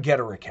don't have a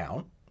Getter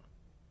account.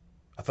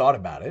 I thought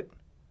about it.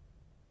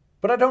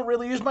 But I don't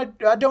really use my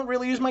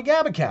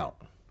Gab account.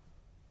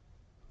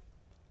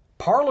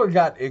 Parler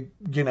got,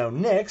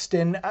 nixed,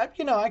 and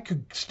I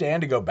could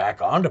stand to go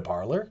back onto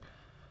Parler.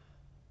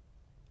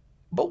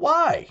 But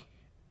why?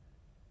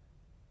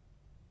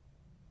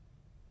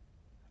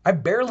 I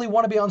barely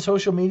want to be on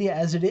social media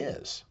as it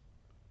is.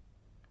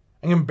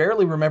 I can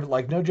barely remember,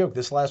 like, no joke,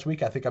 this last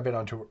week I think I've been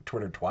on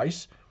Twitter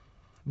twice.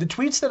 The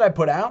tweets that I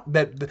put out,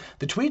 the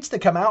tweets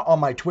that come out on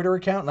my Twitter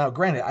account, now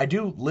granted, I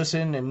do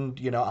listen and,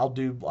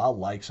 I'll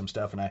like some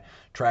stuff and I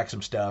track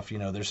some stuff.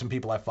 There's some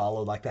people I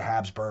follow, like the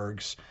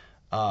Habsburgs,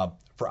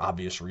 for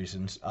obvious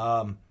reasons.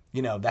 The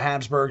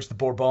Habsburgs, the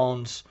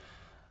Bourbons,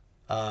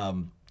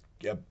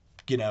 the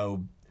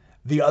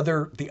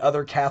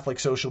other Catholic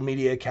social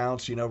media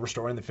accounts,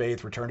 Restoring the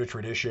Faith, Return to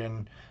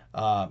Tradition,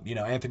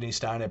 Anthony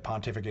Stein at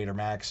Pontificator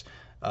Max,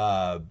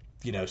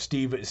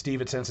 Steve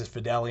at Sensus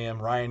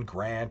Fidelium, Ryan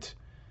Grant,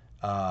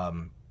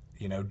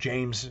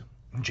 James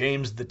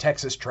the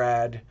Texas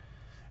Trad,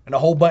 and a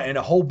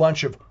whole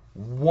bunch of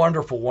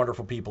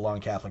wonderful people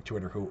on Catholic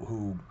Twitter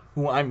who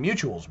I'm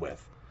mutuals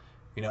with,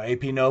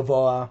 AP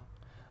Novoa,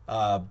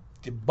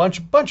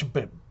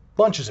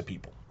 bunches of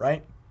people,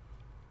 right?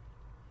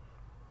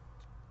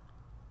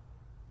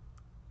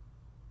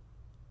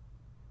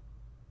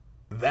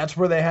 That's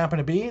where they happen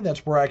to be.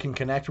 That's where I can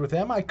connect with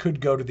them. I could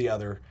go to the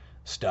other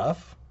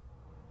stuff.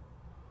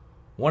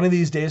 One of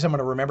these days, I'm going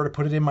to remember to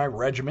put it in my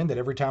regimen that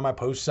every time I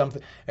post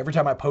something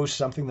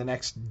the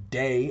next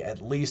day,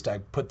 at least I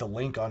put the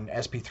link on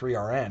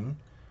SP3RN.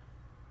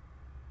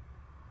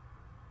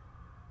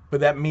 But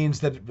that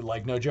means that,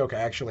 like, no joke, I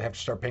actually have to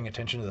start paying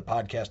attention to the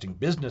podcasting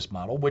business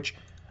model, which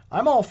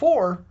I'm all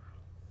for.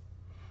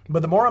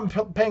 But the more I'm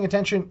paying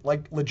attention,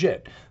 like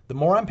legit, the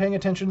more I'm paying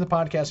attention to the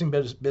podcasting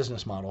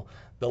business model,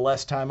 the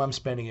less time I'm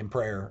spending in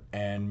prayer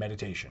and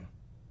meditation.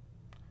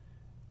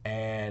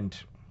 And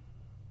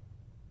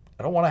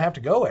I don't want to have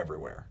to go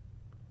everywhere.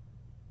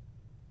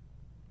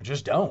 I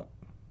just don't.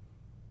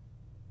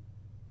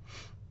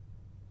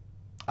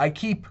 I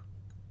keep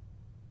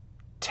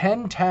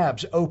 10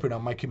 tabs open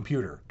on my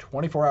computer,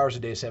 24 hours a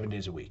day, 7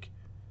 days a week.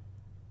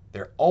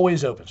 They're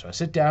always open. So I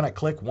sit down, I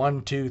click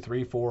 1, 2,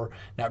 3, 4.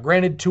 Now,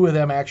 granted, 2 of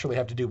them actually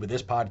have to do with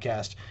this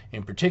podcast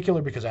in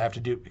particular because I have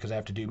to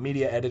do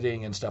media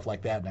editing and stuff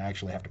like that, and I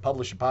actually have to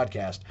publish a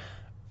podcast.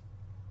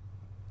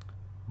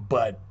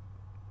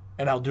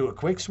 And I'll do a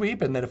quick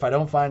sweep, and then if I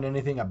don't find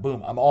anything, I'm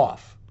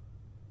off.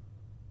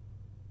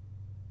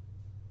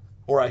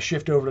 Or I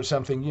shift over to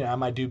something, I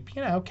might do,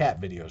 cat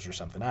videos or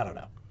something. I don't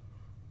know.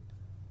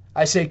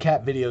 I say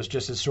cat videos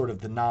just as sort of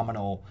the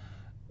nominal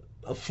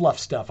fluff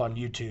stuff on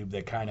YouTube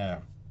that kind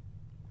of...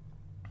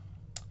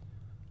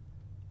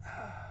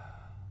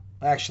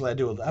 Actually,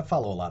 I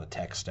follow a lot of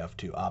tech stuff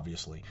too,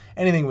 obviously.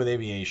 Anything with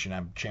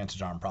aviation,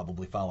 chances are I'm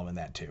probably following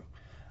that too.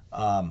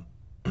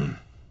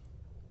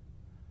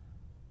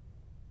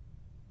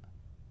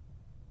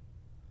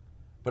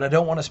 But I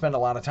don't want to spend a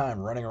lot of time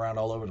running around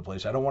all over the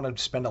place. I don't want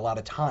to spend a lot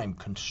of time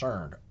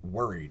concerned,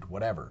 worried,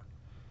 whatever.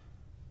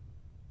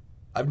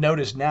 I've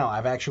noticed now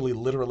I've actually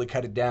literally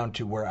cut it down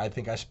to where I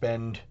think I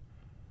spend...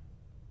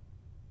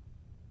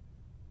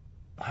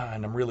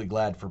 And I'm really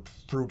glad for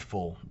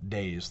fruitful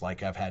days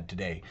like I've had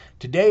today.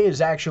 Today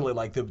is actually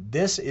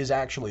this is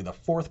actually the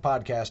 4th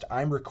podcast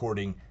I'm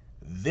recording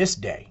this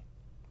day.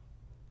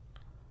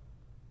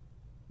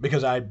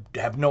 Because I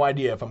have no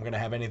idea if I'm going to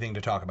have anything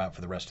to talk about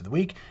for the rest of the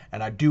week,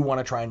 and I do want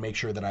to try and make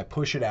sure that I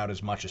push it out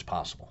as much as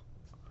possible.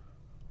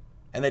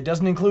 And that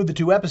doesn't include the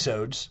 2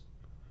 episodes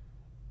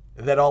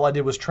that all I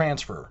did was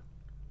transfer,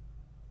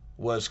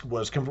 was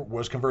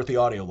convert the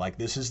audio. Like,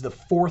 this is the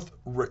 4th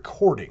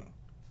recording.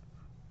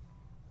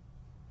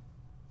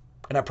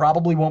 And I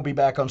probably won't be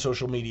back on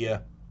social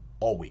media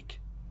all week.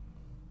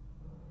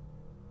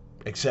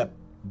 Except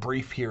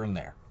brief here and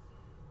there.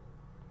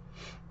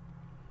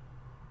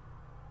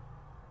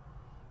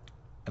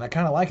 And I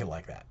kind of like it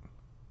like that.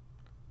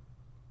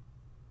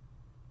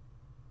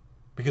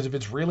 Because if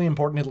it's really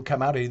important, it'll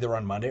come out either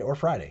on Monday or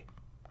Friday.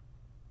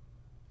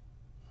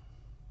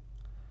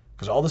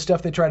 Because all the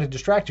stuff they try to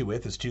distract you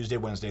with is Tuesday,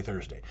 Wednesday,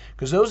 Thursday.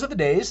 Because those are the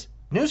days,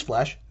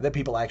 newsflash, that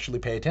people actually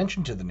pay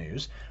attention to the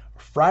news.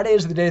 Friday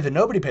is the day that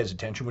nobody pays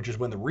attention, which is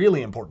when the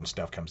really important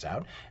stuff comes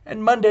out.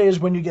 And Monday is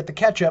when you get the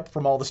catch-up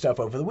from all the stuff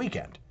over the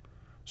weekend.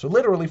 So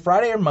literally,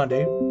 Friday and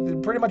Monday,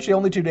 pretty much the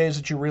only 2 days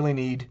that you really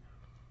need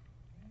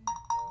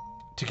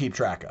to keep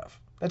track of.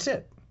 That's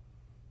it.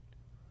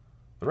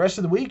 The rest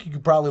of the week, you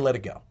could probably let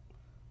it go.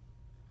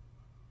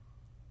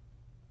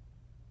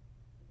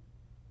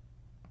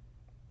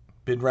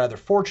 Been rather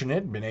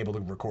fortunate, been able to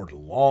record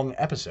long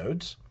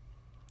episodes.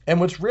 And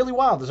what's really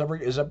wild is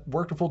I've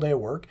worked a full day of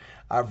work.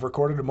 I've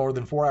recorded more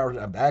than 4 hours.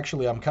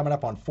 I'm coming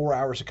up on 4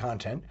 hours of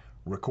content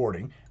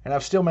recording, and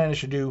I've still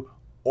managed to do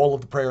all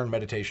of the prayer and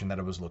meditation that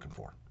I was looking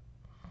for.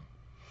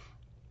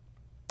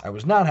 I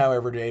was not,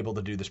 however, able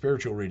to do the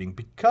spiritual reading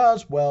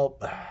because, well,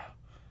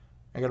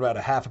 I got about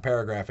a half a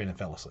paragraph in and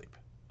fell asleep.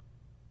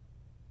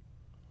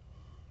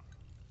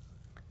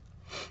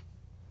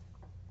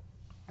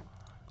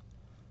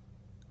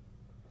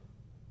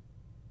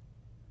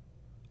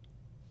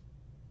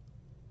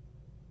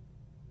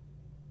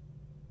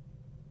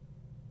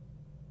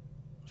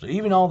 So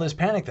even all this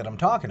panic that I'm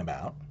talking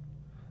about,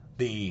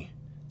 the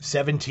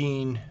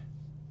 17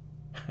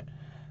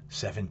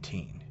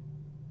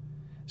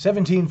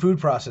 food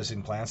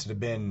processing plants that have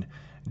been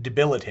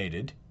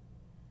debilitated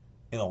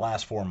in the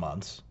last 4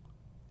 months,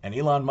 and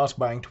Elon Musk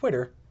buying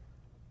Twitter.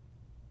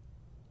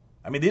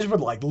 I mean, these were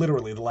like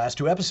literally the last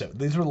 2 episodes.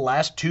 These were the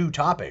last 2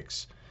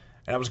 topics.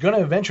 And I was going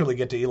to eventually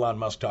get to Elon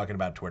Musk talking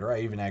about Twitter. I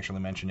even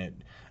actually mentioned it.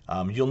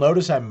 You'll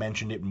notice I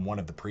mentioned it in one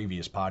of the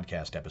previous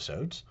podcast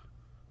episodes.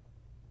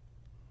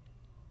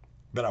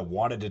 That I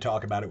wanted to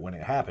talk about it when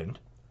it happened.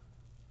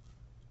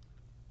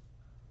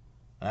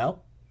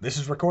 Well, this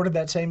is recorded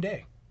that same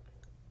day.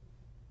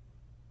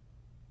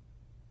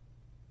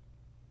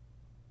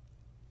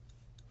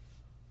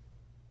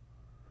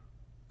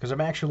 Because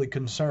I'm actually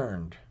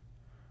concerned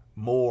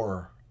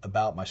more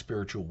about my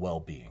spiritual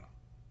well-being.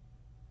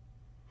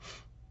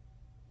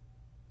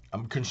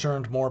 I'm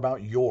concerned more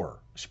about your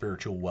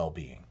spiritual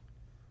well-being.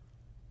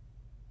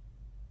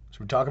 So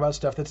we talk about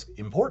stuff that's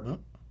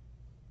important,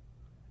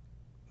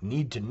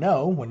 need to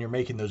know when you're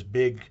making those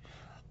big,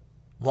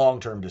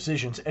 long-term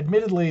decisions.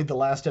 Admittedly, the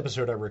last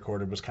episode I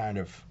recorded was kind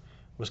of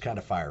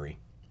fiery.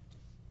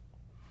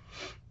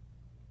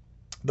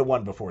 The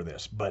one before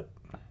this, but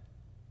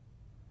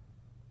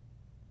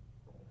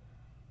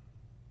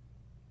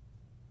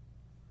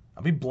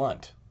I'll be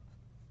blunt.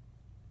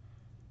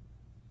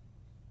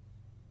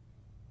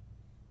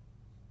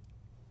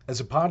 As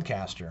a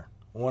podcaster,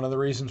 one of the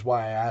reasons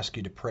why I ask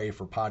you to pray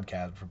for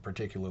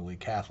particularly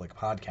Catholic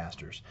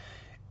podcasters,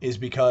 is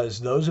because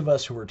those of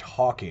us who are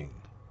talking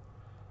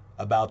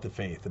about the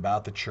faith,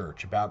 about the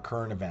church, about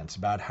current events,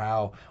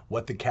 about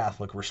what the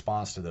Catholic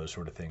response to those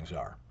sort of things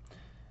are,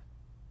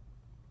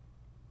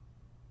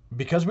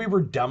 because we were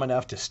dumb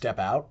enough to step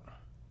out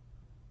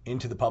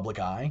into the public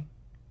eye,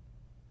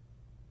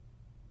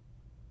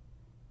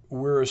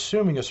 we're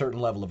assuming a certain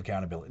level of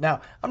accountability.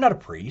 Now, I'm not a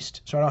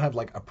priest, so I don't have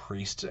like a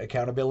priest's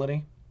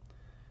accountability.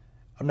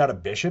 I'm not a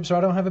bishop, so I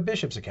don't have a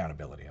bishop's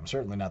accountability. I'm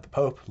certainly not the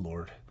Pope,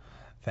 Lord.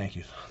 Thank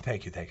you. So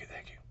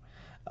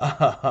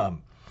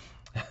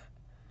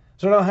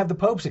I don't have the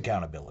Pope's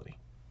accountability.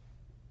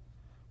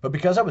 But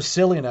because I was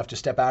silly enough to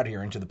step out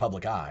here into the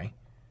public eye,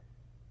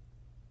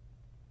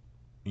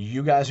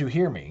 you guys who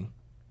hear me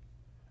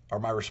are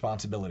my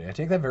responsibility. I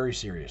take that very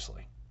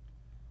seriously.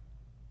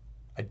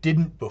 I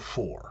didn't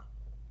before.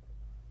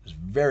 It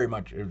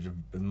was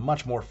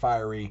much more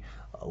fiery,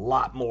 a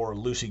lot more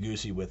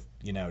loosey-goosey with,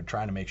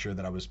 trying to make sure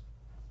that I was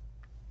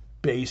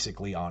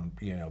basically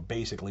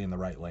in the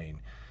right lane.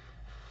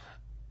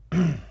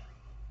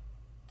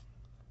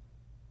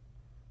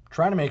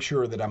 Trying to make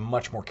sure that I'm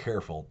much more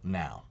careful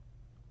now.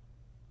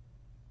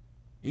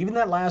 Even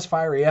that last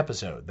fiery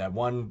episode, that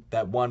one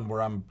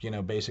where I'm,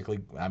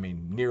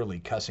 nearly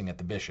cussing at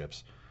the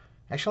bishops.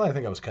 Actually, I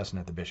think I was cussing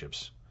at the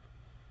bishops.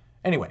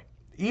 Anyway,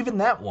 even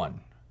that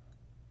one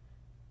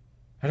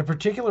had a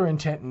particular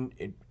intent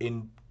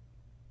in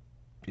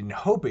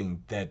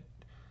hoping that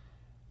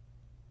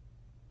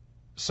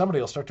somebody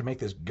will start to make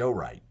this go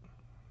right.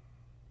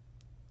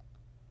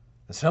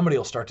 That somebody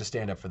will start to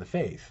stand up for the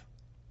faith.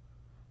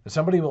 That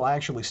somebody will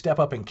actually step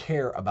up and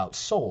care about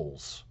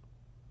souls.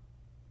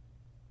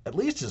 At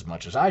least as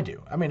much as I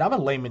do. I mean, I'm a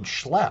layman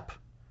schlep.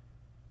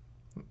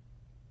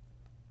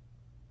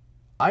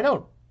 I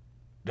don't,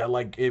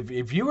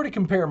 if you were to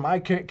compare my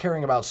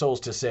caring about souls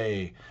to,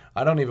 say,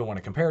 I don't even want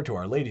to compare it to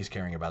Our Lady's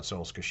caring about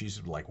souls, because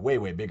she's like way,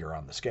 way bigger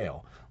on the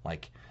scale.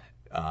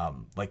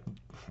 The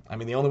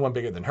only one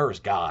bigger than her is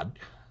God.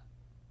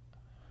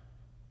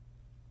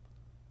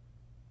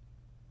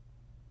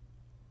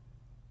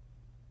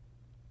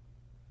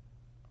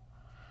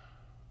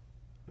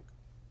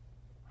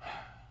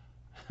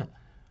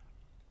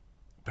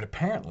 But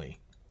apparently,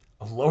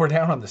 lower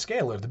down on the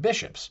scale are the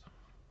bishops,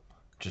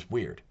 which is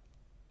weird.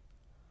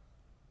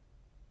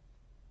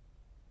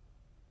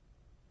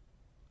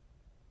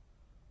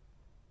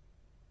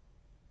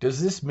 Does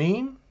this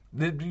mean?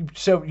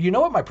 So you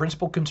know what my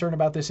principal concern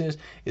about this is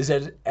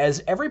that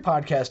as every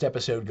podcast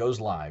episode goes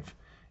live,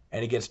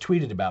 and it gets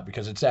tweeted about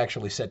because it's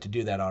actually set to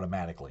do that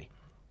automatically,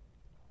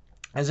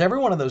 as every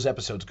one of those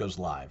episodes goes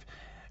live,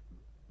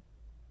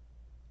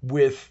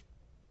 with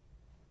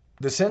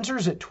the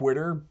censors at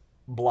Twitter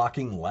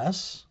blocking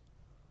less,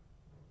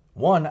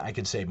 one, I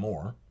could say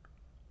more.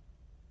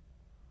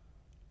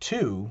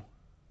 Two,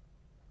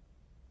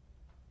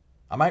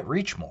 I might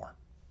reach more.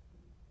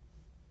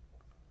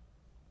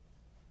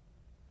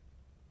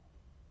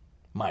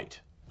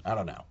 Might. I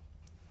don't know.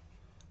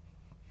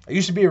 I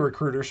used to be a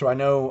recruiter, so I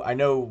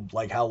know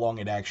like how long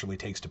it actually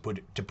takes to put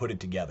it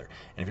together.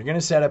 And if you're going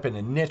to set up in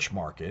a niche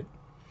market,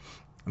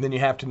 then you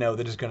have to know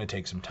that it's going to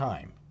take some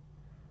time.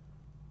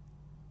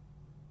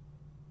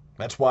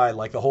 That's why,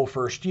 like the whole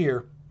first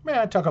year,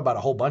 I talk about a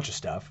whole bunch of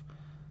stuff.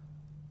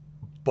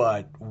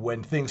 But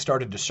when things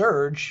started to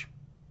surge,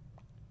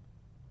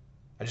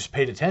 I just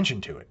paid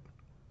attention to it.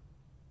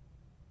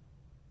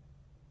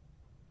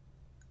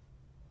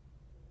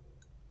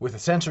 With the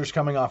censors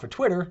coming off of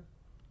Twitter,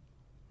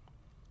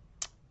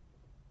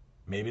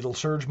 maybe it'll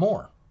surge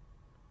more.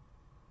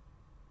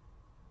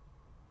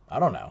 I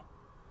don't know.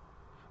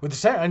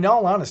 In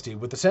all honesty,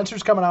 with the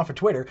censors coming off of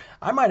Twitter,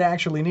 I might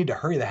actually need to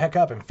hurry the heck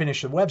up and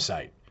finish the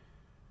website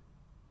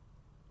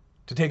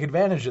to take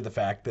advantage of the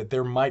fact that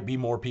there might be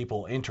more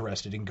people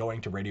interested in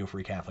going to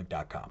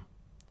RadioFreeCatholic.com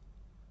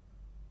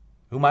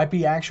who might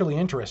be actually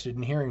interested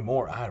in hearing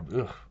more. I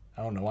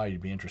don't know why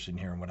you'd be interested in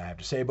hearing what I have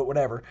to say, but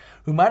whatever.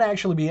 Who might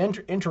actually be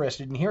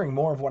interested in hearing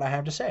more of what I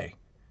have to say.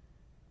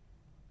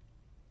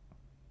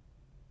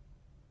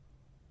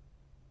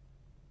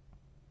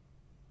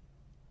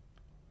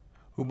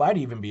 Who might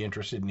even be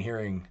interested in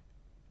hearing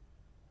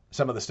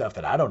some of the stuff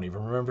that I don't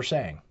even remember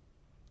saying,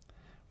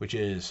 which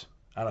is,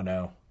 I don't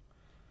know,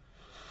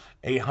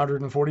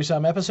 840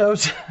 some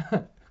episodes.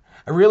 I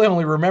really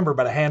only remember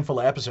about a handful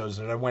of episodes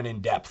that I went in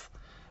depth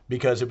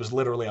because it was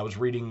literally, I was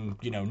reading,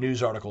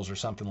 news articles or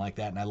something like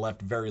that, and I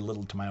left very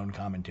little to my own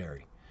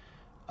commentary.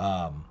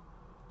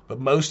 But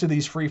most of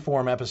these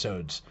free-form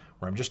episodes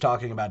where I'm just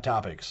talking about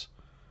topics,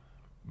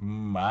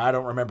 I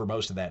don't remember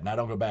most of that, and I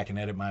don't go back and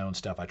edit my own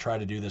stuff. I try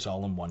to do this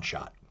all in one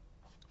shot.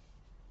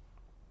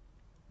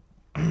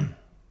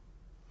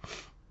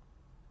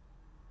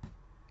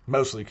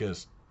 Mostly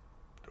because,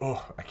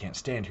 I can't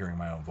stand hearing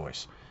my own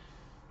voice.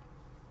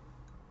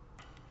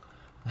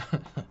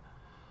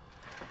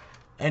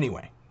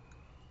 Anyway,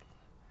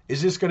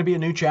 is this going to be a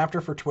new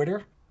chapter for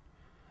Twitter?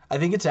 I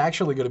think it's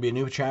actually going to be a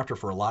new chapter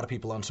for a lot of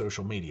people on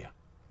social media.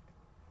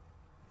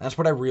 That's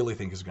what I really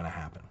think is going to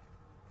happen.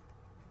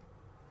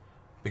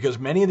 Because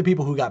many of the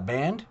people who got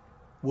banned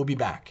will be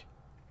back.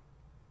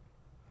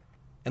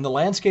 And the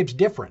landscape's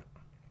different.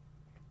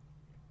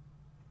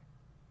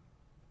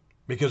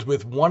 Because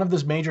with one of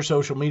the major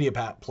social media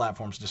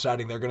platforms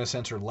deciding they're going to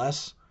censor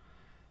less,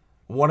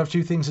 one of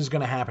two things is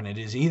going to happen. It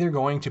is either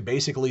going to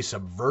basically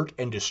subvert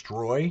and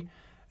destroy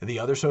the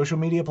other social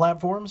media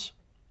platforms,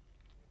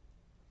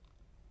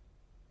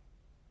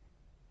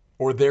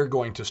 or they're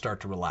going to start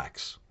to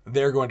relax.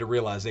 They're going to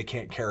realize they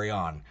can't carry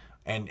on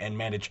and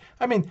manage.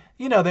 I mean,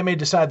 they may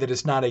decide that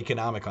it's not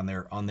economic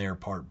on their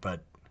part,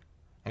 but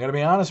I got to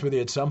be honest with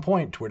you. At some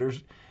point,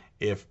 Twitter's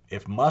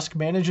if Musk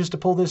manages to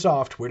pull this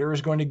off, Twitter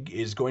is going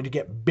to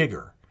get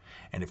bigger,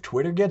 and if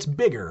Twitter gets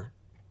bigger,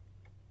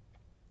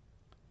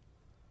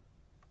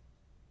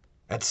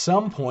 at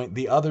some point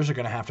the others are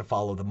going to have to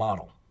follow the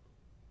model.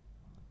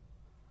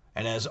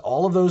 And as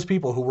all of those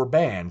people who were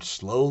banned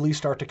slowly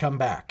start to come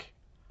back,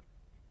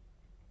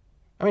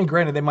 I mean,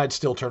 granted, they might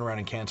still turn around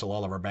and cancel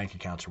all of our bank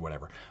accounts or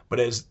whatever, but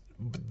as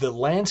the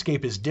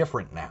landscape is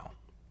different now.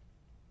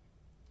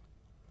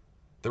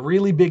 The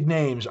really big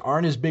names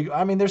aren't as big.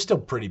 I mean, they're still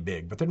pretty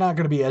big, but they're not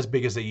going to be as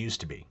big as they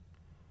used to be.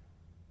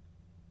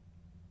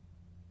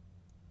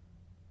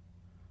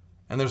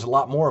 And there's a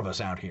lot more of us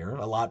out here,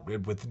 a lot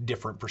with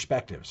different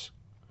perspectives.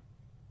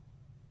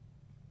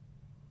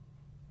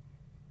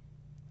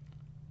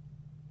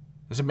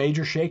 There's a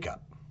major shakeup.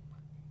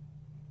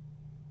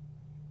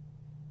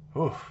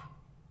 Oof.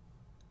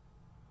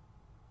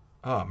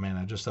 Oh, man,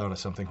 I just thought of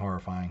something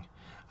horrifying.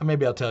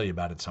 Maybe I'll tell you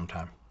about it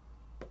sometime.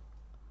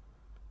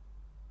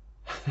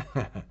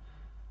 At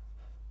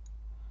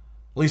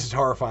least it's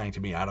horrifying to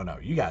me. I don't know.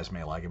 You guys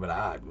may like it, but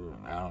I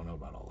don't know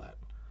about all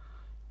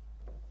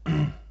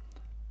that.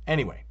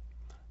 Anyway,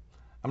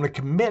 I'm going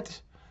to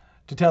commit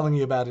to telling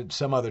you about it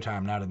some other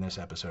time, not in this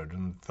episode,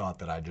 and the thought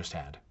that I just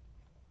had.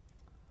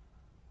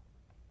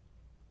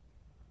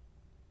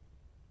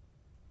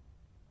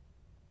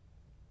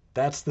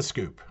 That's the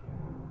scoop.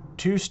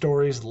 2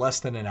 stories,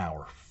 less than an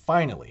hour.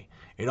 Finally.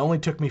 It only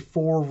took me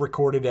 4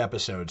 recorded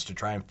episodes to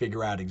try and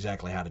figure out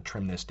exactly how to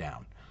trim this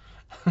down.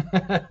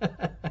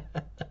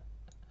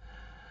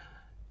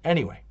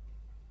 Anyway.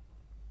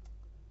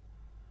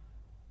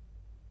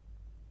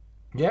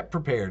 Get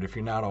prepared if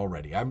you're not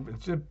already. I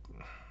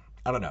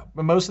don't know.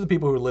 But most of the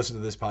people who listen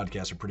to this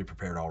podcast are pretty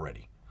prepared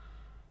already.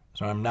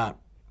 So I'm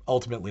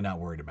ultimately not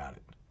worried about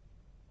it.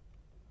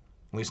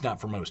 At least not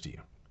for most of you.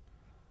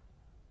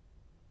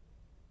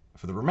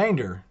 For the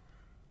remainder,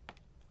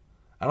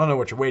 I don't know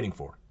what you're waiting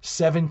for.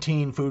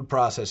 17 food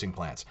processing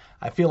plants.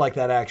 I feel like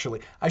I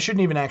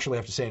shouldn't even actually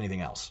have to say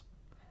anything else.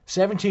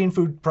 17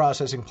 food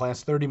processing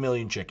plants, 30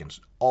 million chickens,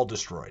 all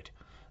destroyed.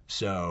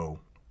 So,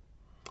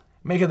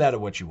 make of that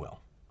what you will.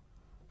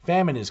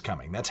 Famine is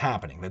coming. That's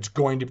happening.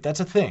 That's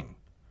a thing.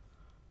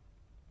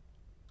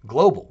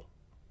 Global.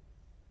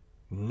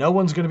 No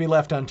one's going to be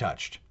left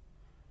untouched.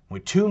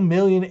 With 2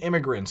 million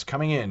immigrants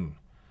coming in,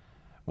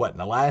 in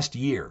the last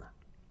year?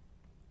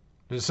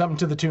 There's something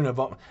to the tune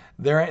of,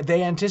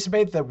 they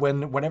anticipate that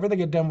whenever they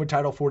get done with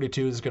Title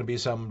 42, there's going to be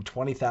some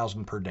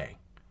 20,000 per day.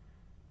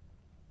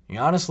 You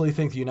honestly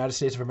think the United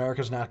States of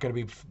America is not going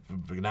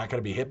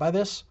to be hit by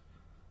this?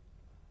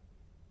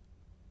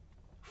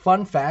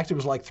 Fun fact, it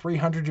was like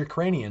 300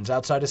 Ukrainians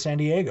outside of San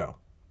Diego.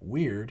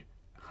 Weird.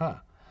 Huh.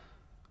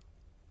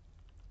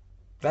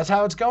 That's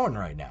how it's going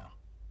right now.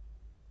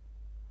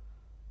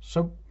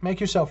 So make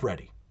yourself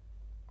ready.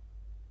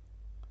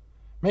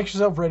 Make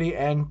yourself ready,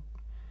 and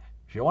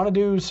if you want to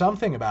do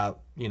something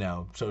about,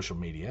 social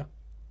media,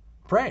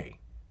 pray.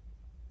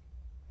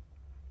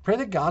 Pray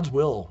that God's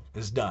will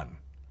is done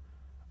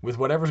with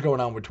whatever's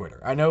going on with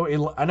Twitter. I know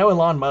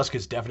Elon Musk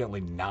is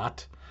definitely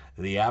not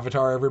the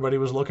avatar everybody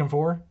was looking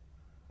for.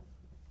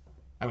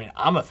 I mean,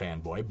 I'm a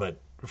fanboy,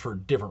 but for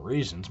different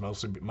reasons,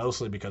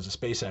 mostly because of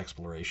space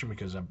exploration,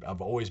 because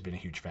I've always been a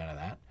huge fan of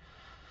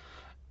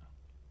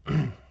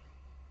that.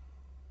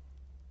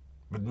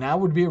 But now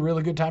would be a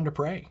really good time to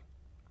pray.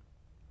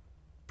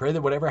 Pray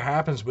that whatever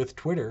happens with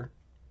Twitter,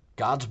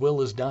 God's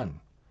will is done,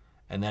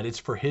 and that it's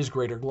for His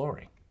greater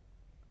glory.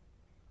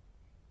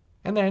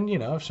 And then,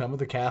 if some of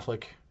the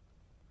Catholic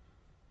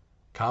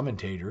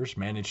commentators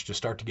manage to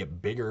start to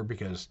get bigger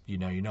because, you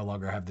no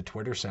longer have the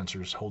Twitter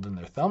censors holding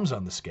their thumbs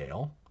on the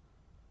scale,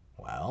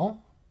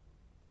 well,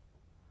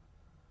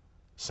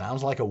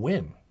 sounds like a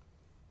win.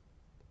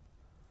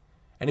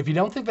 And if you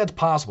don't think that's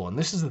possible, and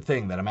this is the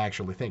thing that I'm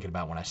actually thinking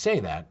about when I say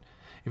that,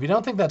 if you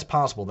don't think that's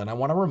possible, then I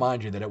want to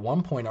remind you that at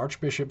one point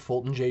Archbishop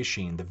Fulton J.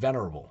 Sheen, the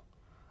Venerable,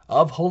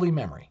 of holy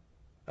memory,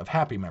 of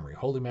happy memory,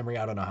 holy memory,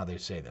 I don't know how they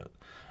say that.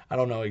 I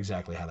don't know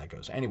exactly how that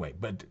goes. Anyway,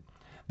 but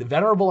the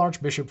Venerable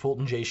Archbishop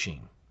Fulton J.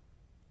 Sheen,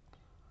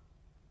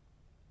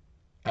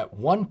 at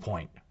one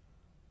point,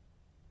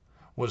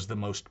 was the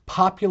most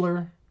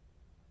popular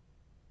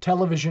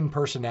television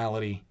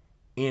personality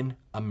in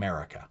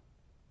America.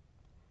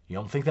 You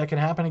don't think that can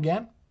happen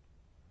again?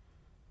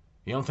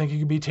 You don't think you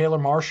could be Taylor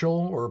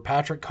Marshall or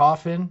Patrick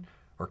Coffin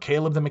or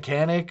Caleb the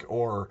Mechanic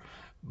or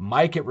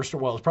Mike at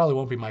Restore? Well, it probably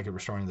won't be Mike at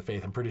Restoring the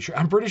Faith. I'm pretty sure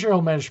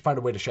he'll manage to find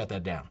a way to shut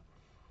that down.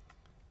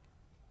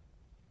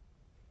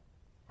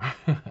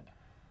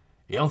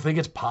 You don't think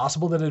it's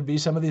possible that it'd be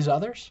some of these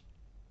others?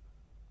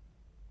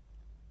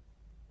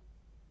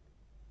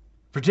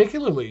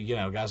 Particularly,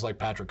 guys like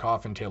Patrick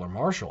Coffin, Taylor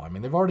Marshall. I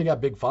mean, they've already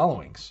got big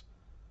followings.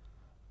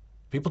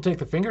 People take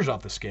the fingers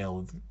off the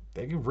scale.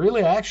 They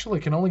really actually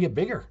can only get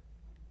bigger.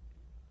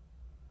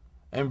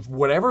 And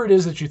whatever it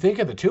is that you think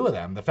of the two of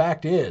them, the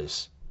fact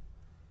is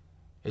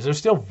they're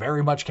still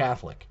very much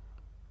Catholic.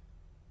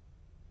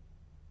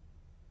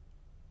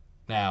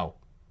 Now,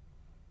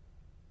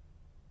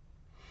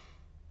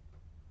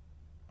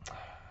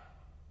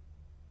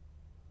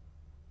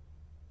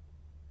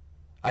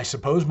 I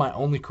suppose my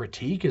only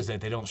critique is that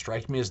they don't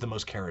strike me as the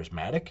most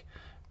charismatic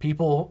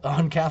people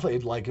on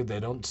Catholic. Like, they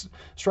don't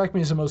strike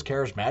me as the most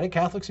charismatic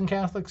Catholics in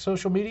Catholic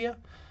social media.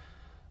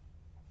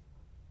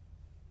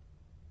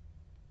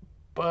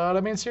 But,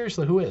 I mean,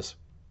 seriously, who is?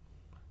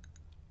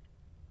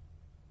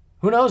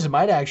 Who knows? It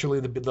might actually,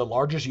 the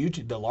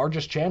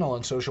largest channel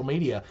on social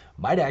media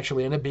might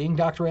actually end up being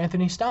Dr.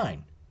 Anthony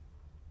Stein.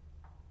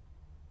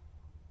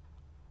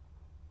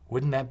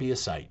 Wouldn't that be a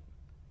sight?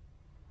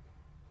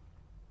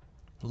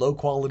 Low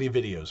quality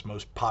videos,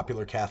 most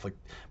popular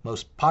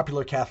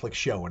Catholic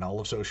show in all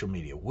of social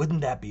media.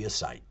 Wouldn't that be a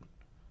sight?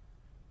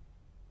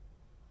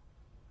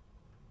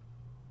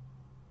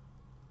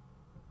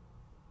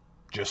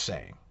 Just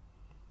saying.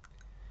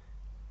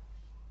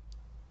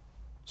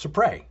 So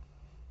pray.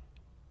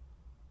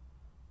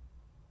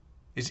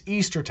 It's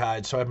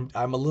Eastertide, so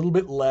I'm a little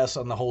bit less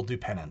on the whole do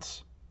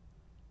penance.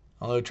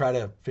 Although try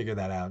to figure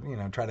that out,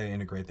 try to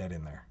integrate that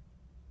in there.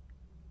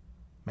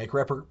 Make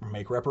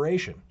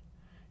reparation.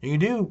 You can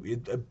do,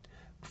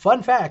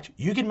 fun fact,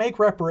 you can make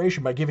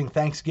reparation by giving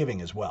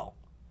thanksgiving as well.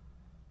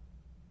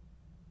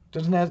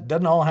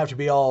 Doesn't all have to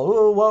be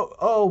all,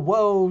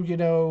 whoa,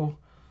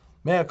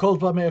 mea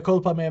culpa,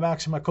 mea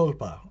maxima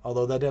culpa,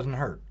 although that doesn't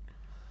hurt.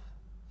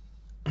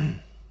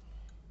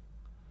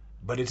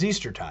 But it's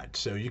Eastertide,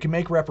 so you can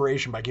make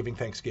reparation by giving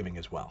thanksgiving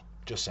as well.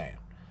 Just saying.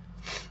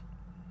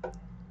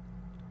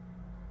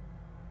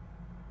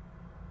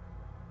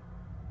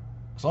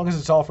 As long as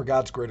it's all for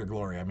God's greater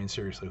glory. I mean,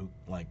 seriously,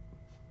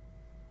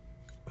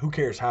 who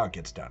cares how it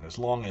gets done, as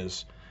long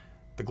as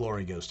the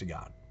glory goes to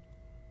God.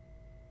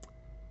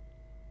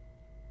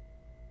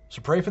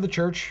 So pray for the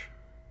church.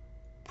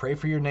 Pray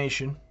for your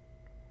nation.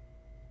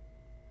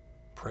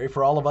 Pray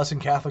for all of us in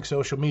Catholic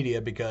social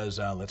media because,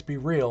 let's be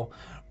real,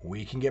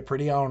 we can get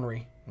pretty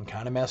ornery and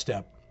kind of messed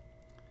up.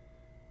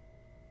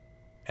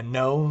 And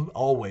know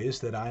always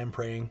that I am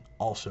praying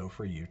also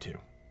for you too.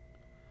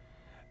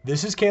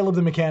 This is Caleb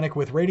the Mechanic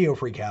with Radio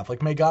Free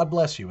Catholic. May God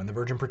bless you and the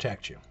Virgin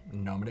protect you.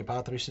 In nomine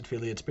Patris et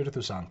Filii et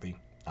Spiritus Sancti.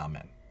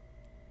 Amen.